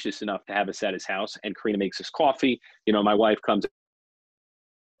been gracious enough to have us at his house, and Karina makes us coffee. My wife comes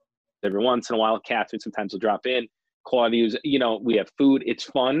every once in a while. Catherine sometimes will drop in. Claudia's, we have food. It's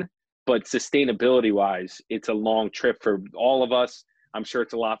fun, but sustainability wise, it's a long trip for all of us. I'm sure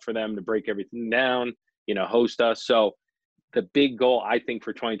it's a lot for them to break everything down, host us. So the big goal, I think,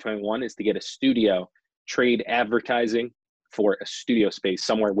 for 2021 is to get a studio, trade advertising for a studio space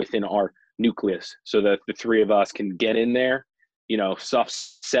somewhere within our nucleus so that the 3 of us can get in there, stuff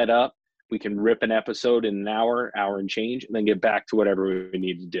set up. We can rip an episode in an hour and change, and then get back to whatever we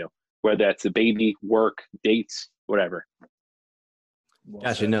need to do, whether that's the baby, work, dates, whatever.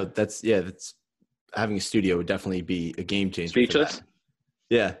 Gotcha. No, that's having a studio would definitely be a game changer. Speechless?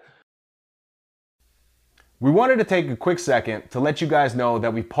 Yeah. We wanted to take a quick second to let you guys know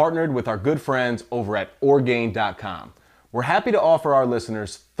that we partnered with our good friends over at Orgain.com. We're happy to offer our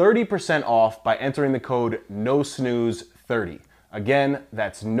listeners 30% off by entering the code No Snooze 30. Again,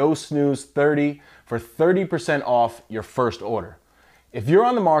 that's No Snooze 30 for 30% off your first order. If you're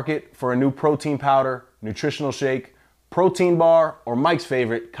on the market for a new protein powder, nutritional shake, protein bar, or Mike's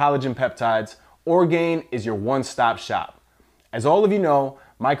favorite, collagen peptides, Orgain is your one-stop shop. As all of you know,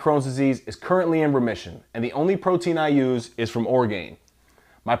 my Crohn's disease is currently in remission, and the only protein I use is from Orgain.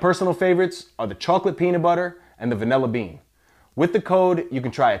 My personal favorites are the chocolate peanut butter and the vanilla bean. With the code, you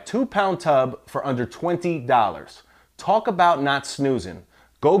can try a 2-pound tub for under $20. Talk about not snoozing.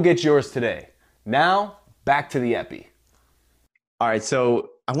 Go get yours today. Now, back to the epi. All right,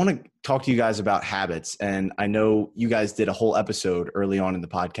 so I want to talk to you guys about habits, and I know you guys did a whole episode early on in the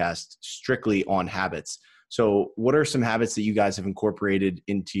podcast strictly on habits. So what are some habits that you guys have incorporated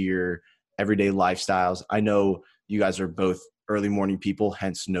into your everyday lifestyles? I know you guys are both early morning people,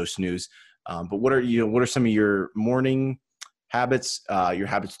 hence No Snooze. But what are some of your morning habits, your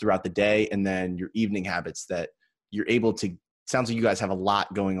habits throughout the day, and then your evening habits that you're able to, sounds like you guys have a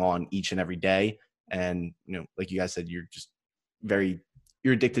lot going on each and every day. And, like you guys said, you're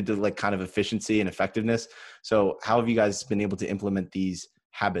addicted to like kind of efficiency and effectiveness. So how have you guys been able to implement these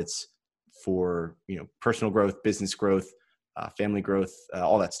habits for, personal growth, business growth, family growth,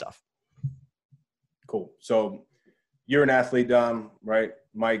 all that stuff? Cool. So you're an athlete, Dom, right?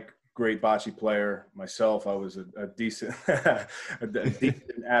 Mike, great bocce player. Myself, I was a decent, a decent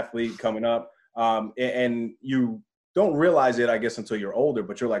athlete coming up. And you don't realize it, I guess, until you're older,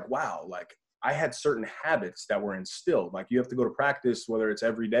 but you're like, wow, like I had certain habits that were instilled. Like you have to go to practice, whether it's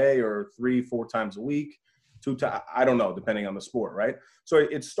every day or 3-4 times a week, 2 times, I don't know, depending on the sport, right? So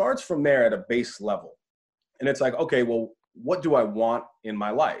it starts from there at a base level. And it's like, okay, well, what do I want in my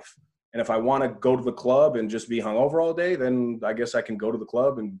life? And if I want to go to the club and just be hungover all day, then I guess I can go to the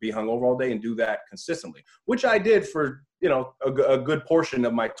club and be hungover all day and do that consistently, which I did for, a good portion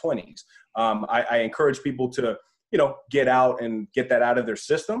of my 20s. I encourage people to, get out and get that out of their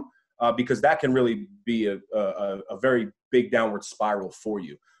system because that can really be a very big downward spiral for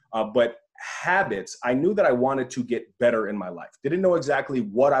you. But habits, I knew that I wanted to get better in my life. Didn't know exactly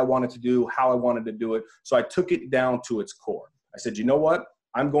what I wanted to do, how I wanted to do it. So I took it down to its core. I said, you know what?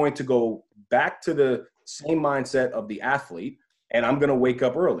 I'm going to go back to the same mindset of the athlete, and I'm going to wake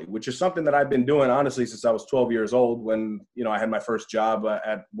up early, which is something that I've been doing, honestly, since I was 12 years old when, I had my first job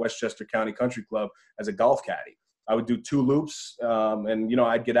at Westchester County Country Club as a golf caddy. I would do 2 loops, and,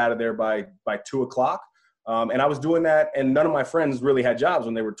 I'd get out of there by 2 o'clock. And I was doing that, and none of my friends really had jobs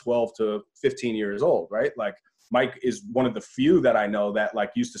when they were 12 to 15 years old, right? Like Mike is one of the few that I know that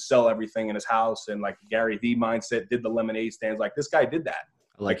like used to sell everything in his house, and like Gary Vee mindset, did the lemonade stands. Like this guy did that.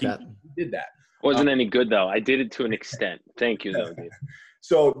 I like that. He did that. Wasn't any good though. I did it to an extent. Thank you though, dude.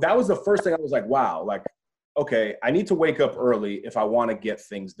 So that was the first thing I was like, wow, like, okay, I need to wake up early if I want to get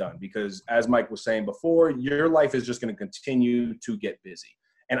things done, because as Mike was saying before, your life is just going to continue to get busy.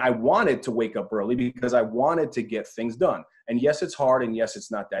 And I wanted to wake up early because I wanted to get things done. And yes, it's hard. And yes,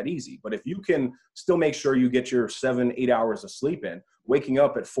 it's not that easy. But if you can still make sure you get your 7-8 hours of sleep in, waking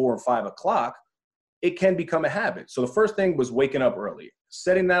up at 4 and 5 o'clock, it can become a habit. So the first thing was waking up early,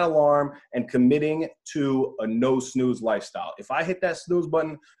 setting that alarm and committing to a no snooze lifestyle. If I hit that snooze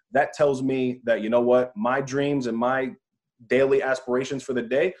button, that tells me that, you know what, my dreams and my daily aspirations for the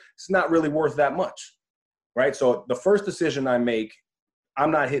day, it's not really worth that much, right? So the first decision I make, I'm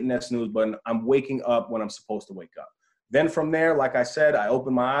not hitting that snooze button. I'm waking up when I'm supposed to wake up. Then from there, like I said, I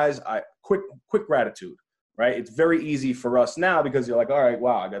open my eyes, quick gratitude, right? It's very easy for us now because you're like, all right,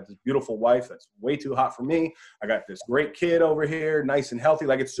 wow, I got this beautiful wife that's way too hot for me. I got this great kid over here, nice and healthy.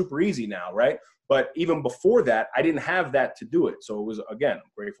 Like it's super easy now, right? But even before that, I didn't have that to do it. So it was, again,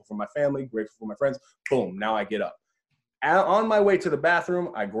 I'm grateful for my family, grateful for my friends. Boom, now I get up. On my way to the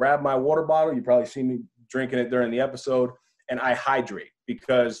bathroom, I grab my water bottle. You probably see me drinking it during the episode. And I hydrate,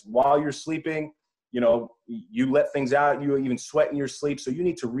 because while you're sleeping, you know, you let things out, you even sweat in your sleep. So you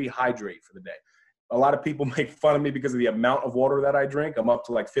need to rehydrate for the day. A lot of people make fun of me because of the amount of water that I drink. I'm up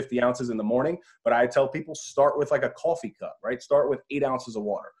to like 50 ounces in the morning, but I tell people start with like a coffee cup, right? Start with 8 ounces of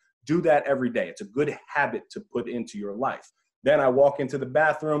water. Do that every day. It's a good habit to put into your life. Then I walk into the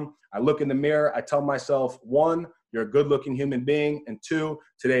bathroom, I look in the mirror, I tell myself, 1, you're a good looking human being, and 2,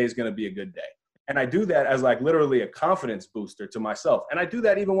 today is going to be a good day. And I do that as like literally a confidence booster to myself. And I do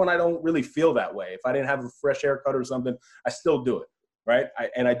that even when I don't really feel that way. If I didn't have a fresh haircut or something, I still do it, right?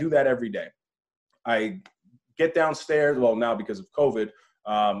 And I do that every day. I get downstairs. Well, now because of COVID,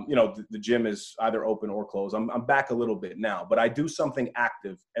 you know, the gym is either open or closed. I'm back a little bit now, but I do something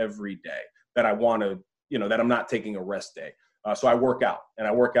active every day that I want to, you know, that I'm not taking a rest day. So I work out, and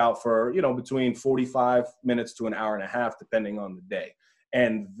I work out for, you know, between 45 minutes to an hour and a half, depending on the day.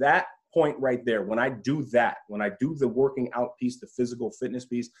 And that point right there, when I do that, when I do the working out piece, the physical fitness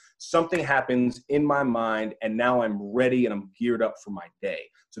piece, something happens in my mind, and now I'm ready and I'm geared up for my day.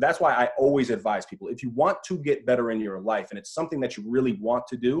 So that's why I always advise people, if you want to get better in your life and it's something that you really want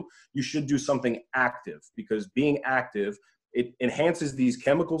to do, you should do something active, because being active, it enhances these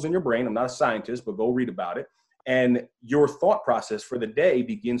chemicals in your brain. I'm not a scientist, but go read about it. And your thought process for the day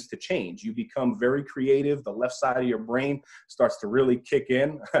begins to change. You become very creative. The left side of your brain starts to really kick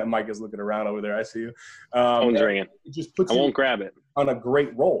in. Mike is looking around over there. I see you. Phone's ringing. It just puts I you won't grab it. on a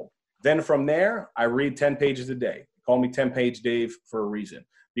great roll. Then from there, I read 10 pages a day. Call me 10-page Dave for a reason,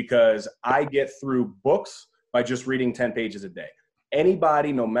 because I get through books by just reading 10 pages a day.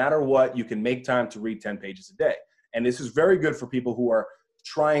 Anybody, no matter what, you can make time to read 10 pages a day. And this is very good for people who are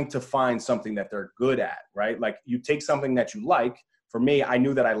trying to find something that they're good at, right? Like you take something that you like. For me, I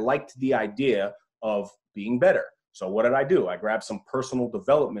knew that I liked the idea of being better. So what did I do? I grabbed some personal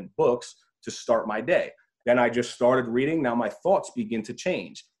development books to start my day. Then I just started reading. Now my thoughts begin to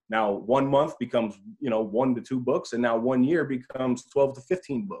change. Now 1 month becomes, 1 to 2 books. And now 1 year becomes 12 to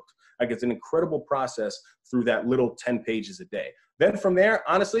 15 books. Like it's an incredible process through that little 10 pages a day. Then from there,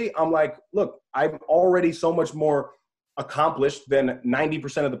 honestly, I'm like, look, I'm already so much more accomplished than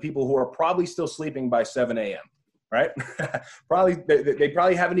 90% of the people who are probably still sleeping by 7 a.m., right? They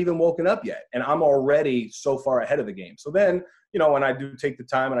probably haven't even woken up yet. And I'm already so far ahead of the game. So then, when I do take the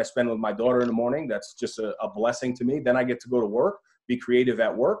time and I spend with my daughter in the morning, that's just a blessing to me. Then I get to go to work, be creative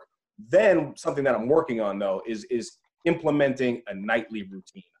at work. Then something that I'm working on though is implementing a nightly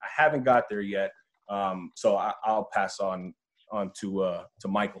routine. I haven't got there yet. So I'll pass on to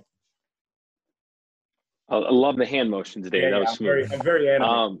Michael. I love the hand motions, Dave. That was smooth. I'm very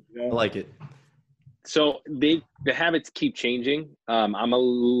animated. I like it. So the habits keep changing. I'm a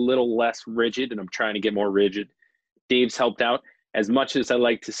little less rigid, and I'm trying to get more rigid. Dave's helped out. As much as I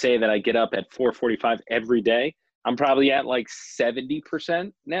like to say that I get up at 4:45 every day, I'm probably at like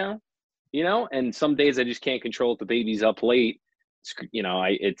 70% now. And some days I just can't control it. The baby's up late.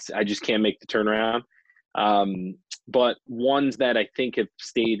 I just can't make the turnaround. But ones that I think have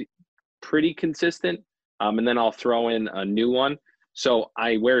stayed pretty consistent. And then I'll throw in a new one. So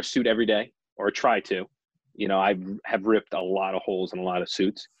I wear a suit every day, or try to. I have ripped a lot of holes in a lot of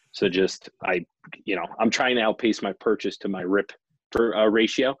suits. So I'm trying to outpace my purchase to my rip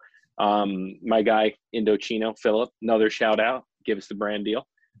ratio. My guy, Indochino, Philip, another shout out, give us the brand deal.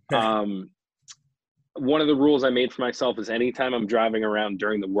 one of the rules I made for myself is anytime I'm driving around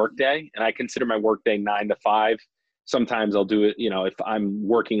during the workday, and I consider my workday 9 to 5. Sometimes I'll do it, if I'm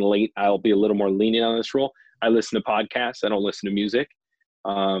working late, I'll be a little more lenient on this rule. I listen to podcasts. I don't listen to music.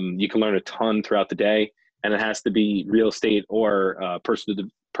 You can learn a ton throughout the day, and it has to be real estate or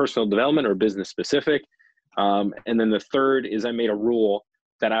personal development or business specific. And then the third is I made a rule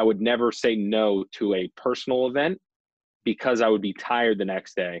that I would never say no to a personal event because I would be tired the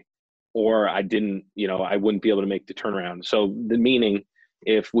next day, or I wouldn't be able to make the turnaround. So the meaning,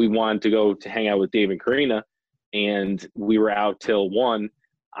 if we wanted to go to hang out with Dave and Karina and we were out till 1,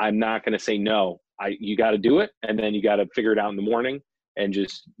 I'm not going to say no. You got to do it. And then you got to figure it out in the morning and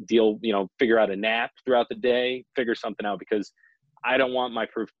just figure out a nap throughout the day, figure something out, because I don't want my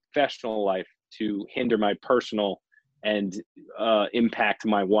professional life to hinder my personal and impact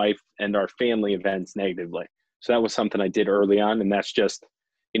my wife and our family events negatively. So that was something I did early on. And that's just,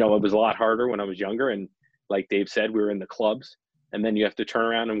 it was a lot harder when I was younger. And like Dave said, we were in the clubs, and then you have to turn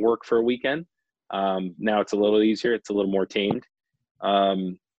around and work for a weekend. Now it's a little easier. It's a little more tamed.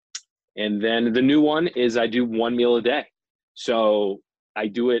 And then the new one is I do 1 meal a day. So I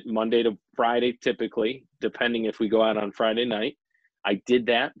do it Monday to Friday, typically, depending if we go out on Friday night. I did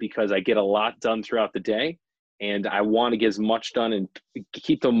that because I get a lot done throughout the day, and I want to get as much done and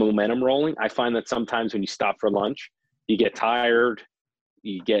keep the momentum rolling. I find that sometimes when you stop for lunch, you get tired,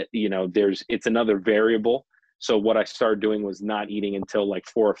 it's another variable. So what I started doing was not eating until like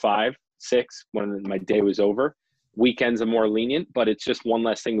 4 or 5, 6 when my day was over. Weekends are more lenient, but it's just one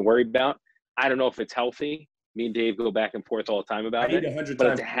less thing to worry about. I don't know if it's healthy. Me and Dave go back and forth all the time about it, but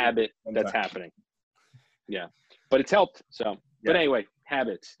it's a habit that's happening. Yeah, but it's helped. So, but anyway,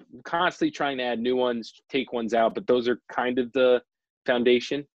 habits. I'm constantly trying to add new ones, take ones out, but those are kind of the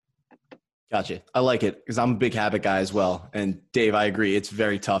foundation. Gotcha. I like it because I'm a big habit guy as well. And Dave, I agree. It's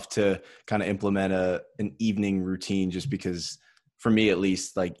very tough to kind of implement an evening routine, just because for me, at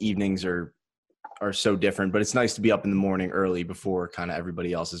least, like evenings are so different, but it's nice to be up in the morning early before kind of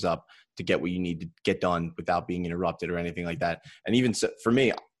everybody else is up to get what you need to get done without being interrupted or anything like that. And even so, for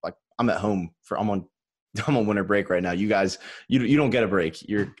me, like I'm at home I'm on winter break right now. You guys, you don't get a break.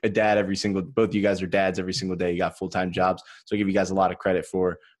 You're a dad both of you guys are dads every single day. You got full-time jobs. So I give you guys a lot of credit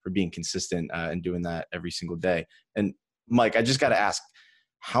for being consistent and doing that every single day. And Mike, I just got to ask,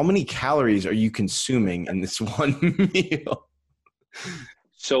 how many calories are you consuming in this one meal?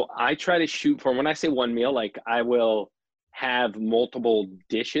 So I try to shoot for, when I say one meal, like I will have multiple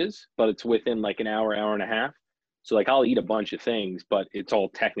dishes, but it's within like an hour, hour and a half. So like I'll eat a bunch of things, but it's all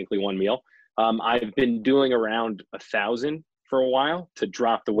technically one meal. I've been doing around 1,000 for a while to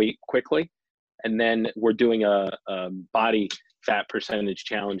drop the weight quickly. And then we're doing a body fat percentage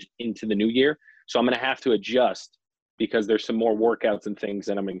challenge into the new year. So I'm going to have to adjust because there's some more workouts and things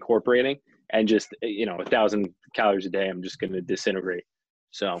that I'm incorporating, and just, 1,000 calories a day, I'm just going to disintegrate.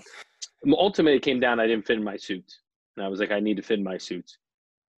 So ultimately it came down, I didn't fit in my suits. And I was like, I need to fit in my suits.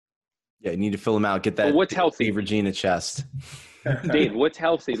 Yeah, you need to fill them out. Get that. But what's healthy? Regina chest. Dave, what's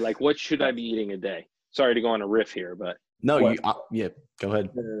healthy? Like, what should I be eating a day? Sorry to go on a riff here, but. No, go ahead.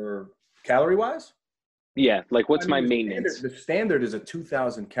 Calorie wise? Yeah, like what's my maintenance? The standard is a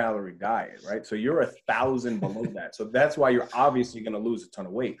 2,000 calorie diet, right? So you're 1,000 below that. So that's why you're obviously going to lose a ton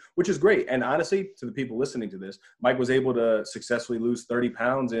of weight, which is great. And honestly, to the people listening to this, Mike was able to successfully lose 30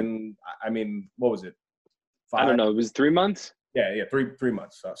 pounds in, what was it? 5? I don't know. It was 3 months. Yeah, 3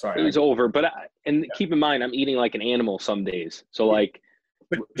 months. Sorry. It was over. But keep in mind, I'm eating like an animal some days. So like,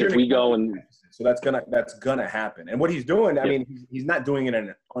 if we go and. So that's gonna happen. And what he's doing, I mean, he's not doing it in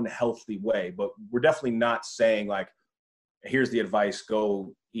an unhealthy way, but we're definitely not saying like, here's the advice,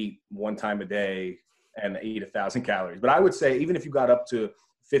 go eat 1 time a day and eat 1,000 calories. But I would say even if you got up to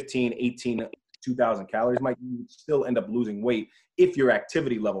 15, 18, 2,000 calories, Mike, you would still end up losing weight if your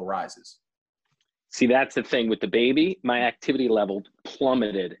activity level rises. See, that's the thing with the baby, my activity level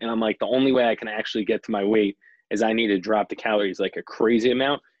plummeted. And I'm like, the only way I can actually get to my weight is I need to drop the calories like a crazy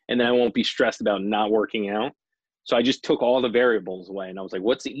amount. And then I won't be stressed about not working out. So I just took all the variables away. And I was like,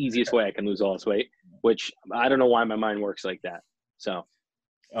 what's the easiest way I can lose all this weight? Which I don't know why my mind works like that. So.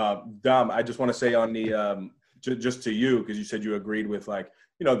 Dom, I just want to say on the, just to you, because you said you agreed with like,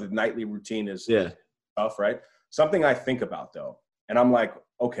 the nightly routine is tough, right? Something I think about though. And I'm like,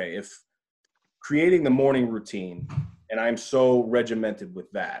 okay, if creating the morning routine, and I'm so regimented with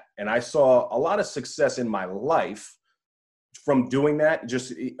that, and I saw a lot of success in my life from doing that,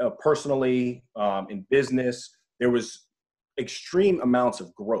 just personally, in business, there was extreme amounts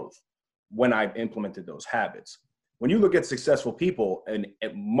of growth when I implemented those habits. When you look at successful people, and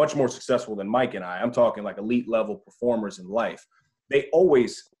much more successful than Mike and I'm talking like elite level performers in life, it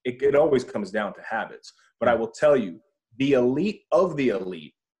always comes down to habits. But I will tell you, the elite of the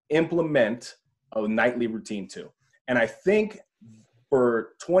elite implement a nightly routine too. And I think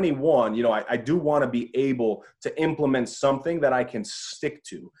for 21, you know, I do want to be able to implement something that I can stick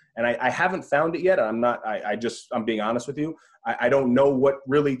to. And I haven't found it yet. I'm being honest with you. I don't know what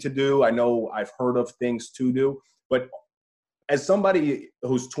really to do. I know I've heard of things to do, but as somebody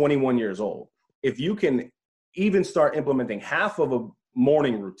who's 21 years old, if you can even start implementing half of a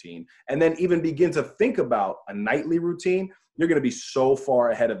morning routine and then even begin to think about a nightly routine, you're going to be so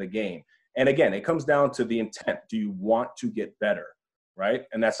far ahead of the game. And again, it comes down to the intent. Do you want to get better? Right.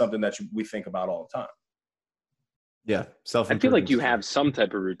 And that's something that we think about all the time. Yeah. I feel like you have some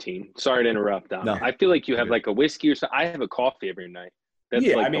type of routine. Sorry to interrupt, Dom. No. I feel like you have like a whiskey or something. I have a coffee every night. That's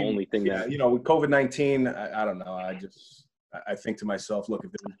the only thing that, you know, with COVID-19, I don't know. I think to myself, look,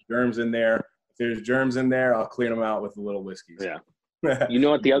 if there's germs in there, I'll clean them out with a little whiskey. Yeah. You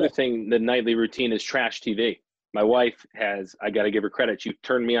know what? The other thing, the nightly routine is trash TV. My wife I got to give her credit. She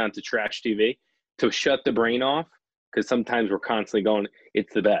turned me on to trash TV to shut the brain off. Because sometimes we're constantly going,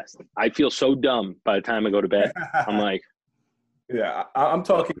 it's the best. I feel so dumb by the time I go to bed. I'm like. Yeah, I'm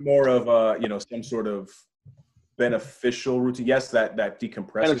talking more of, you know, some sort of beneficial routine. Yes, that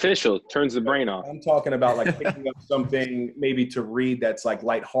decompresses. Beneficial, turns the brain off. I'm talking about like picking up something maybe to read that's like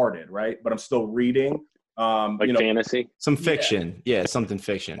lighthearted, right? But I'm still reading. Like, you know, fantasy? Some fiction. Yeah, something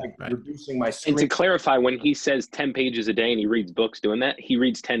fiction. Like right. Reducing my screen. And to clarify, when he says 10 pages a day and he reads books doing that, he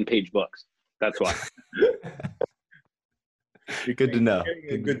reads 10-page books. That's why. Good to know.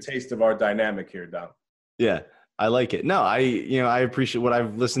 A good taste of our dynamic here, Dom. Yeah, I like it. No, I appreciate what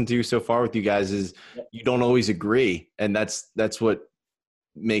I've listened to so far with you guys is you don't always agree. And that's what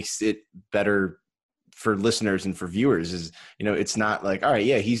makes it better for listeners and for viewers is, you know, it's not like, all right,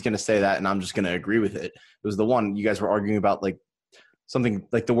 yeah, he's going to say that and I'm just going to agree with it. It was the one you guys were arguing about, like something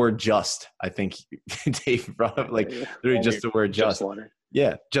like the word just, I think Dave brought up, like literally just the word just. Water.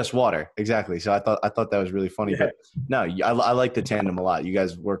 Yeah, just water. Exactly. So I thought that was really funny. But no, I like the tandem a lot. You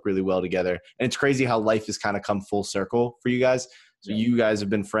guys work really well together. And it's crazy how life has kind of come full circle for you guys. So you guys have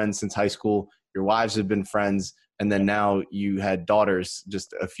been friends since high school. Your wives have been friends. And then now you had daughters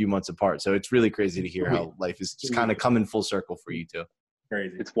just a few months apart. So it's really crazy to hear how life is just kind of coming full circle for you two.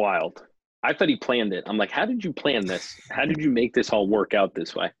 Crazy. It's wild. I thought he planned it. I'm like, how did you plan this? How did you make this all work out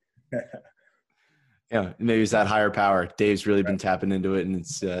this way? Yeah, maybe it's that higher power. Dave's really been tapping into it, and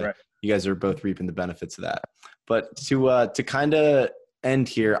it's you guys are both reaping the benefits of that. But to kind of end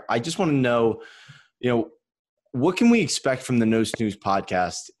here, I just want to know, you know, what can we expect from the No Snooze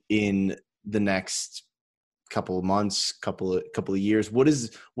podcast in the next couple of months, couple of years? What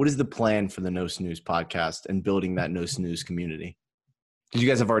is the plan for the No Snooze podcast and building that No Snooze community? Because you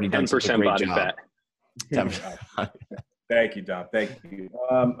guys have already done such a great body job. fat. Thank you, Dom. Thank you.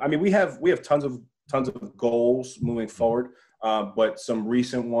 I mean, we have tons of goals moving forward, but some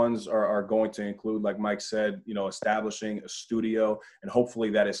recent ones are going to include, like Mike said, you know, establishing a studio, and hopefully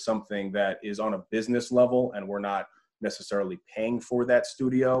that is something that is on a business level and we're not necessarily paying for that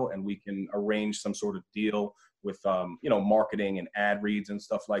studio, and we can arrange some sort of deal with, you know, marketing and ad reads and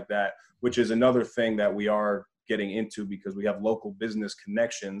stuff like that, which is another thing that we are getting into because we have local business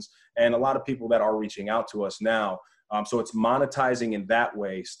connections and a lot of people that are reaching out to us now. So it's monetizing in that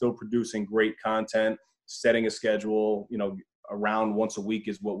way, still producing great content, setting a schedule, you know, around once a week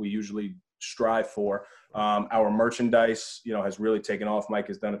is what we usually strive for. Our merchandise, you know, has really taken off. Mike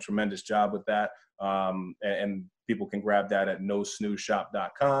has done a tremendous job with that. And people can grab that at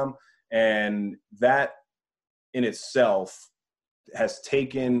nosnoozeshop.com. And that in itself has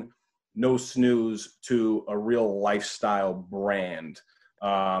taken No Snooze to a real lifestyle brand.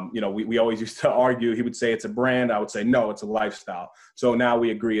 You know, we always used to argue. He would say it's a brand. I would say, no, it's a lifestyle. So now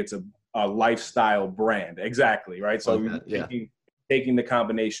we agree it's a lifestyle brand. Exactly. Right. So taking the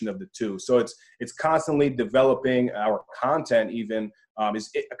combination of the two. So it's constantly developing our content. Even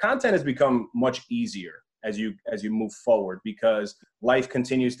content has become much easier as you move forward because life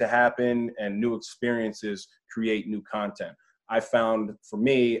continues to happen and new experiences create new content. I found for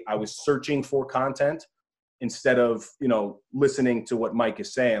me, I was searching for content instead of, you know, listening to what Mike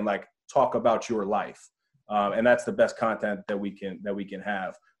is saying, like talk about your life. And that's the best content that we can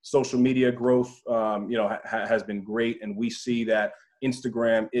have. Social media growth, you know, has been great. And we see that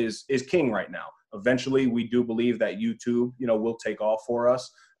Instagram is king right now. Eventually we do believe that YouTube, you know, will take off for us.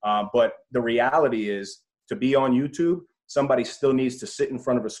 But the reality is to be on YouTube, somebody still needs to sit in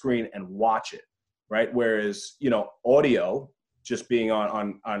front of a screen and watch it. Right. Whereas, you know, audio, just being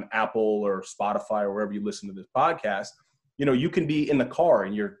on Apple or Spotify or wherever you listen to this podcast, you can be in the car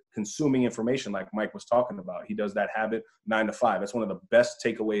and you're consuming information like Mike was talking about. He does that habit 9 to 5. That's one of the best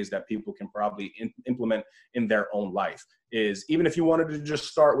takeaways that people can probably implement in their own life is even if you wanted to just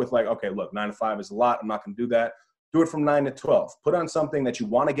start with like, okay, look, 9 to 5 is a lot. I'm not going to do that. Do it from 9 to 12. Put on something that you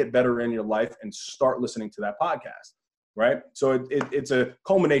want to get better in your life and start listening to that podcast, right? So it's a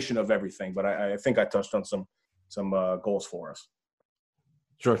culmination of everything, but I think I touched on some goals for us.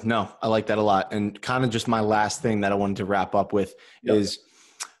 Sure. No, I like that a lot. And kind of just my last thing that I wanted to wrap up with is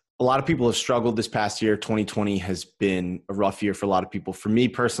a lot of people have struggled this past year. 2020 has been a rough year for a lot of people. For me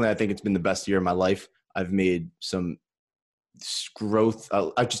personally, I think it's been the best year of my life. I've made some growth.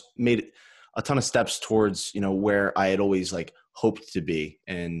 I just made a ton of steps towards, where I had always like hoped to be.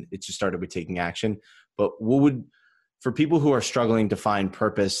 And it just started with taking action. But for people who are struggling to find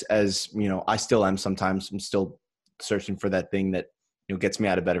purpose, as I still am sometimes, I'm still searching for that thing that gets me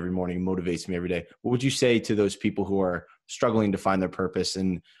out of bed every morning, motivates me every day. What would you say to those people who are struggling to find their purpose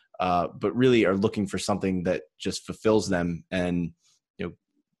and but really are looking for something that just fulfills them and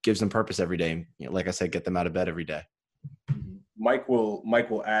gives them purpose every day? Like I said, get them out of bed every day. Mike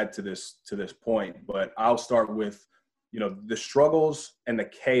will add to this point, but I'll start with the struggles and the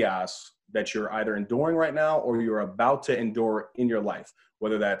chaos that you're either enduring right now or you're about to endure in your life,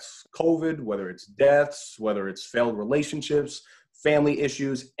 whether that's COVID, whether it's deaths, whether it's failed relationships, family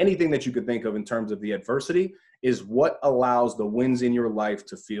issues, anything that you could think of in terms of the adversity is what allows the wins in your life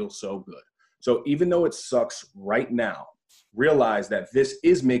to feel so good. So even though it sucks right now, realize that this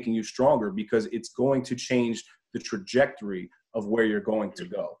is making you stronger because it's going to change the trajectory of where you're going to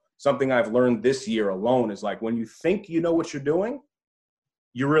go. Something I've learned this year alone is like when you think you know what you're doing,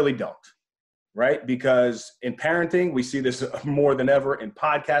 you really don't, right? Because in parenting, we see this more than ever, in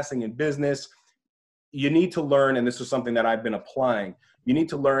podcasting, in business. You need to learn, and this is something that I've been applying, you need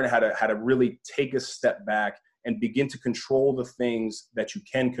to learn how to really take a step back and begin to control the things that you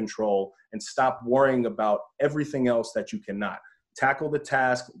can control and stop worrying about everything else that you cannot. Tackle the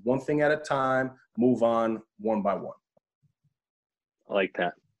task one thing at a time, move on one by one. I like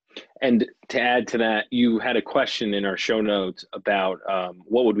that. And to add to that, you had a question in our show notes about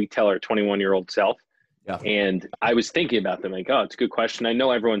what would we tell our 21-year-old self? Yeah. And I was thinking about them like, oh, it's a good question. I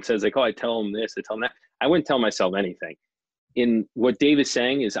know everyone says like, oh, I tell them this, I tell them that. I wouldn't tell myself anything. In what Dave is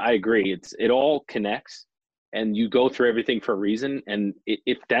saying is I agree. It all connects and you go through everything for a reason. And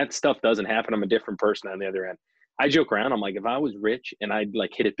if that stuff doesn't happen, I'm a different person on the other end. I joke around. I'm like, if I was rich and I'd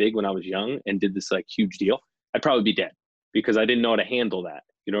like hit it big when I was young and did this like huge deal, I'd probably be dead because I didn't know how to handle that.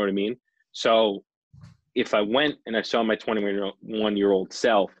 You know what I mean? So if I went and I saw my 21-year-old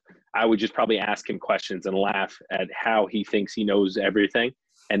self, I would just probably ask him questions and laugh at how he thinks he knows everything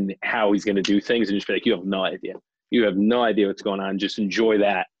and how he's going to do things and just be like, you have no idea. You have no idea what's going on. Just enjoy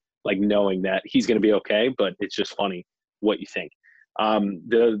that, like knowing that he's going to be okay, but it's just funny what you think.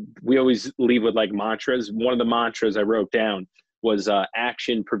 We always leave with like mantras. One of the mantras I wrote down was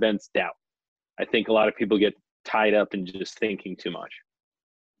action prevents doubt. I think a lot of people get tied up in just thinking too much.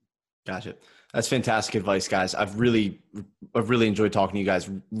 Gotcha. That's fantastic advice, guys. I've really enjoyed talking to you guys.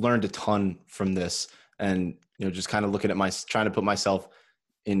 Learned a ton from this, and just kind of looking at trying to put myself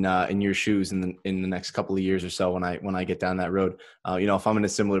in your shoes in the next couple of years or so when I get down that road. If I'm in a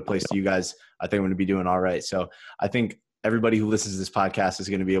similar place to you guys, I think I'm going to be doing all right. So I think everybody who listens to this podcast is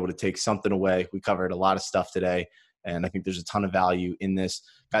going to be able to take something away. We covered a lot of stuff today, and I think there's a ton of value in this,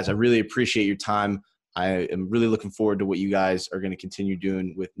 guys. I really appreciate your time. I am really looking forward to what you guys are going to continue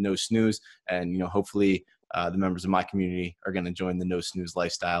doing with No Snooze. And, hopefully the members of my community are going to join the No Snooze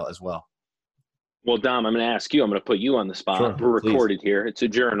lifestyle as well. Well, Dom, I'm going to ask you, I'm going to put you on the spot. Sure, we're please. Recorded here. It's a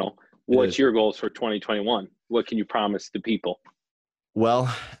journal. What's your goals for 2021? What can you promise the people?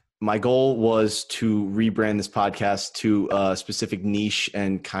 Well, my goal was to rebrand this podcast to a specific niche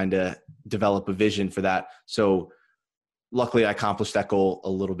and kind of develop a vision for that. So luckily I accomplished that goal a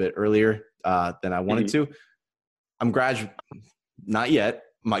little bit earlier than I wanted to. I'm not yet.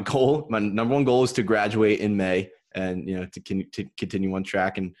 My number one goal is to graduate in May and, to continue on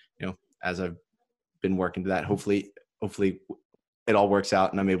track. And, as I've been working to that, hopefully it all works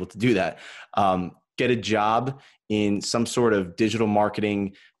out and I'm able to do that. Get a job in some sort of digital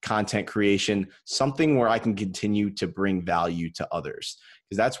marketing, content creation, something where I can continue to bring value to others,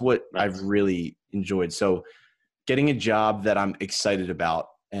 because that's what I've really enjoyed. So getting a job that I'm excited about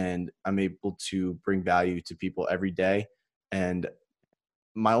and I'm able to bring value to people every day. And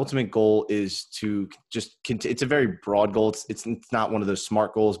my ultimate goal is to just it's a very broad goal. It's not one of those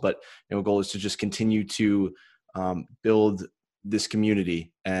SMART goals, but goal is to just continue to build this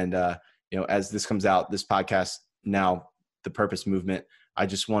community. And as this comes out, this podcast now, the Purpose Movement, I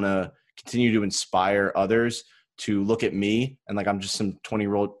just want to continue to inspire others to look at me and like I'm just some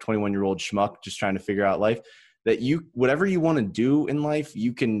 21-year-old schmuck just trying to figure out life, that whatever you want to do in life,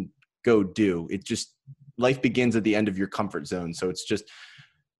 you can go do. It just, life begins at the end of your comfort zone. So it's just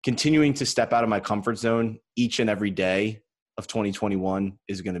continuing to step out of my comfort zone each and every day of 2021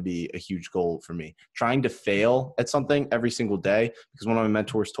 is going to be a huge goal for me. Trying to fail at something every single day, because one of my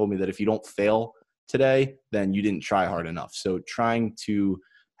mentors told me that if you don't fail today, then you didn't try hard enough. So trying to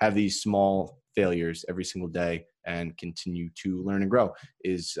have these small failures every single day and continue to learn and grow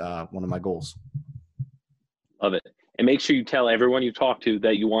is one of my goals. Love it. And make sure you tell everyone you talk to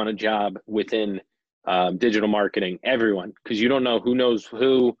that you want a job within digital marketing, everyone, because you don't know who knows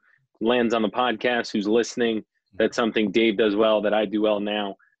who lands on the podcast, who's listening. That's something Dave does well, that I do well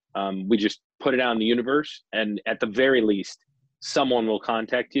now. We just put it out in the universe, and at the very least, someone will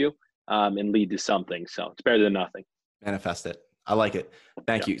contact you and lead to something. So it's better than nothing. Manifest it. I like it.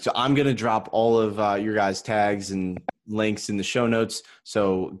 Thank you. So I'm going to drop all of your guys' tags and links in the show notes.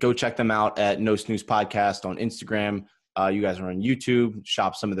 So go check them out at No Snooze Podcast on Instagram. You guys are on YouTube.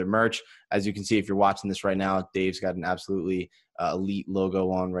 Shop some of their merch. As you can see, if you're watching this right now, Dave's got an absolutely elite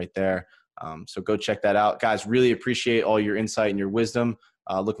logo on right there. So go check that out. Guys, really appreciate all your insight and your wisdom.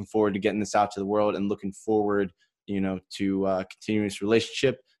 Looking forward to getting this out to the world, and looking forward, to continuing this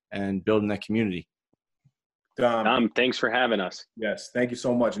relationship and building that community. Dom, thanks for having us. Yes, thank you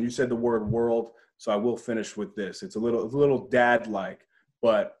so much. And you said the word world, so I will finish with this. It's a little dad-like,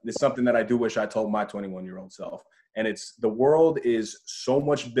 but it's something that I do wish I told my 21-year-old self. And it's, the world is so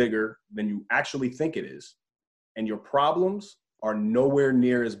much bigger than you actually think it is, and your problems are nowhere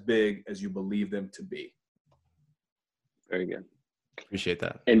near as big as you believe them to be. Very good. Appreciate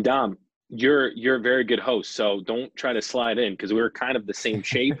that. And Dom, you're a very good host, so don't try to slide in, because we're kind of the same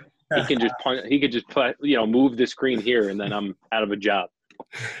shape. He could just move the screen here, and then I'm out of a job.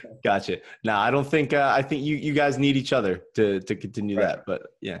 Gotcha. No, I don't think. I think you guys need each other to continue Right. that. But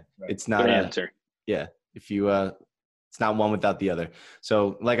yeah, Right. It's not. Good answer. Yeah, if you, it's not one without the other.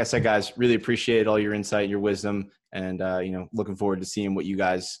 So, like I said, guys, really appreciate all your insight, your wisdom, and looking forward to seeing what you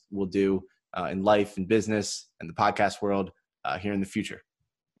guys will do in life and business and the podcast world here in the future.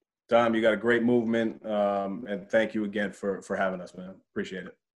 Dom, you got a great movement, and thank you again for having us, man. Appreciate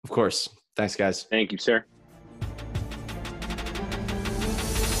it. Of course. Thanks, guys. Thank you, sir.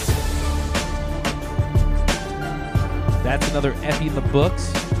 That's another Effie in the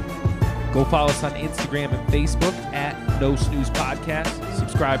books. Go follow us on Instagram and Facebook at No Snooze Podcast.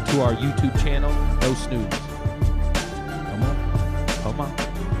 Subscribe to our YouTube channel, No Snooze. Come on.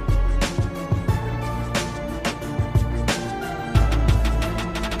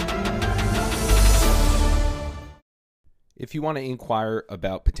 If you want to inquire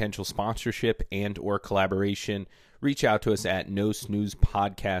about potential sponsorship and or collaboration, reach out to us at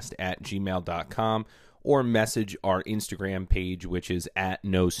nosnoozepodcast@gmail.com or message our Instagram page, which is at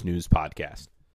No Snooze Podcast.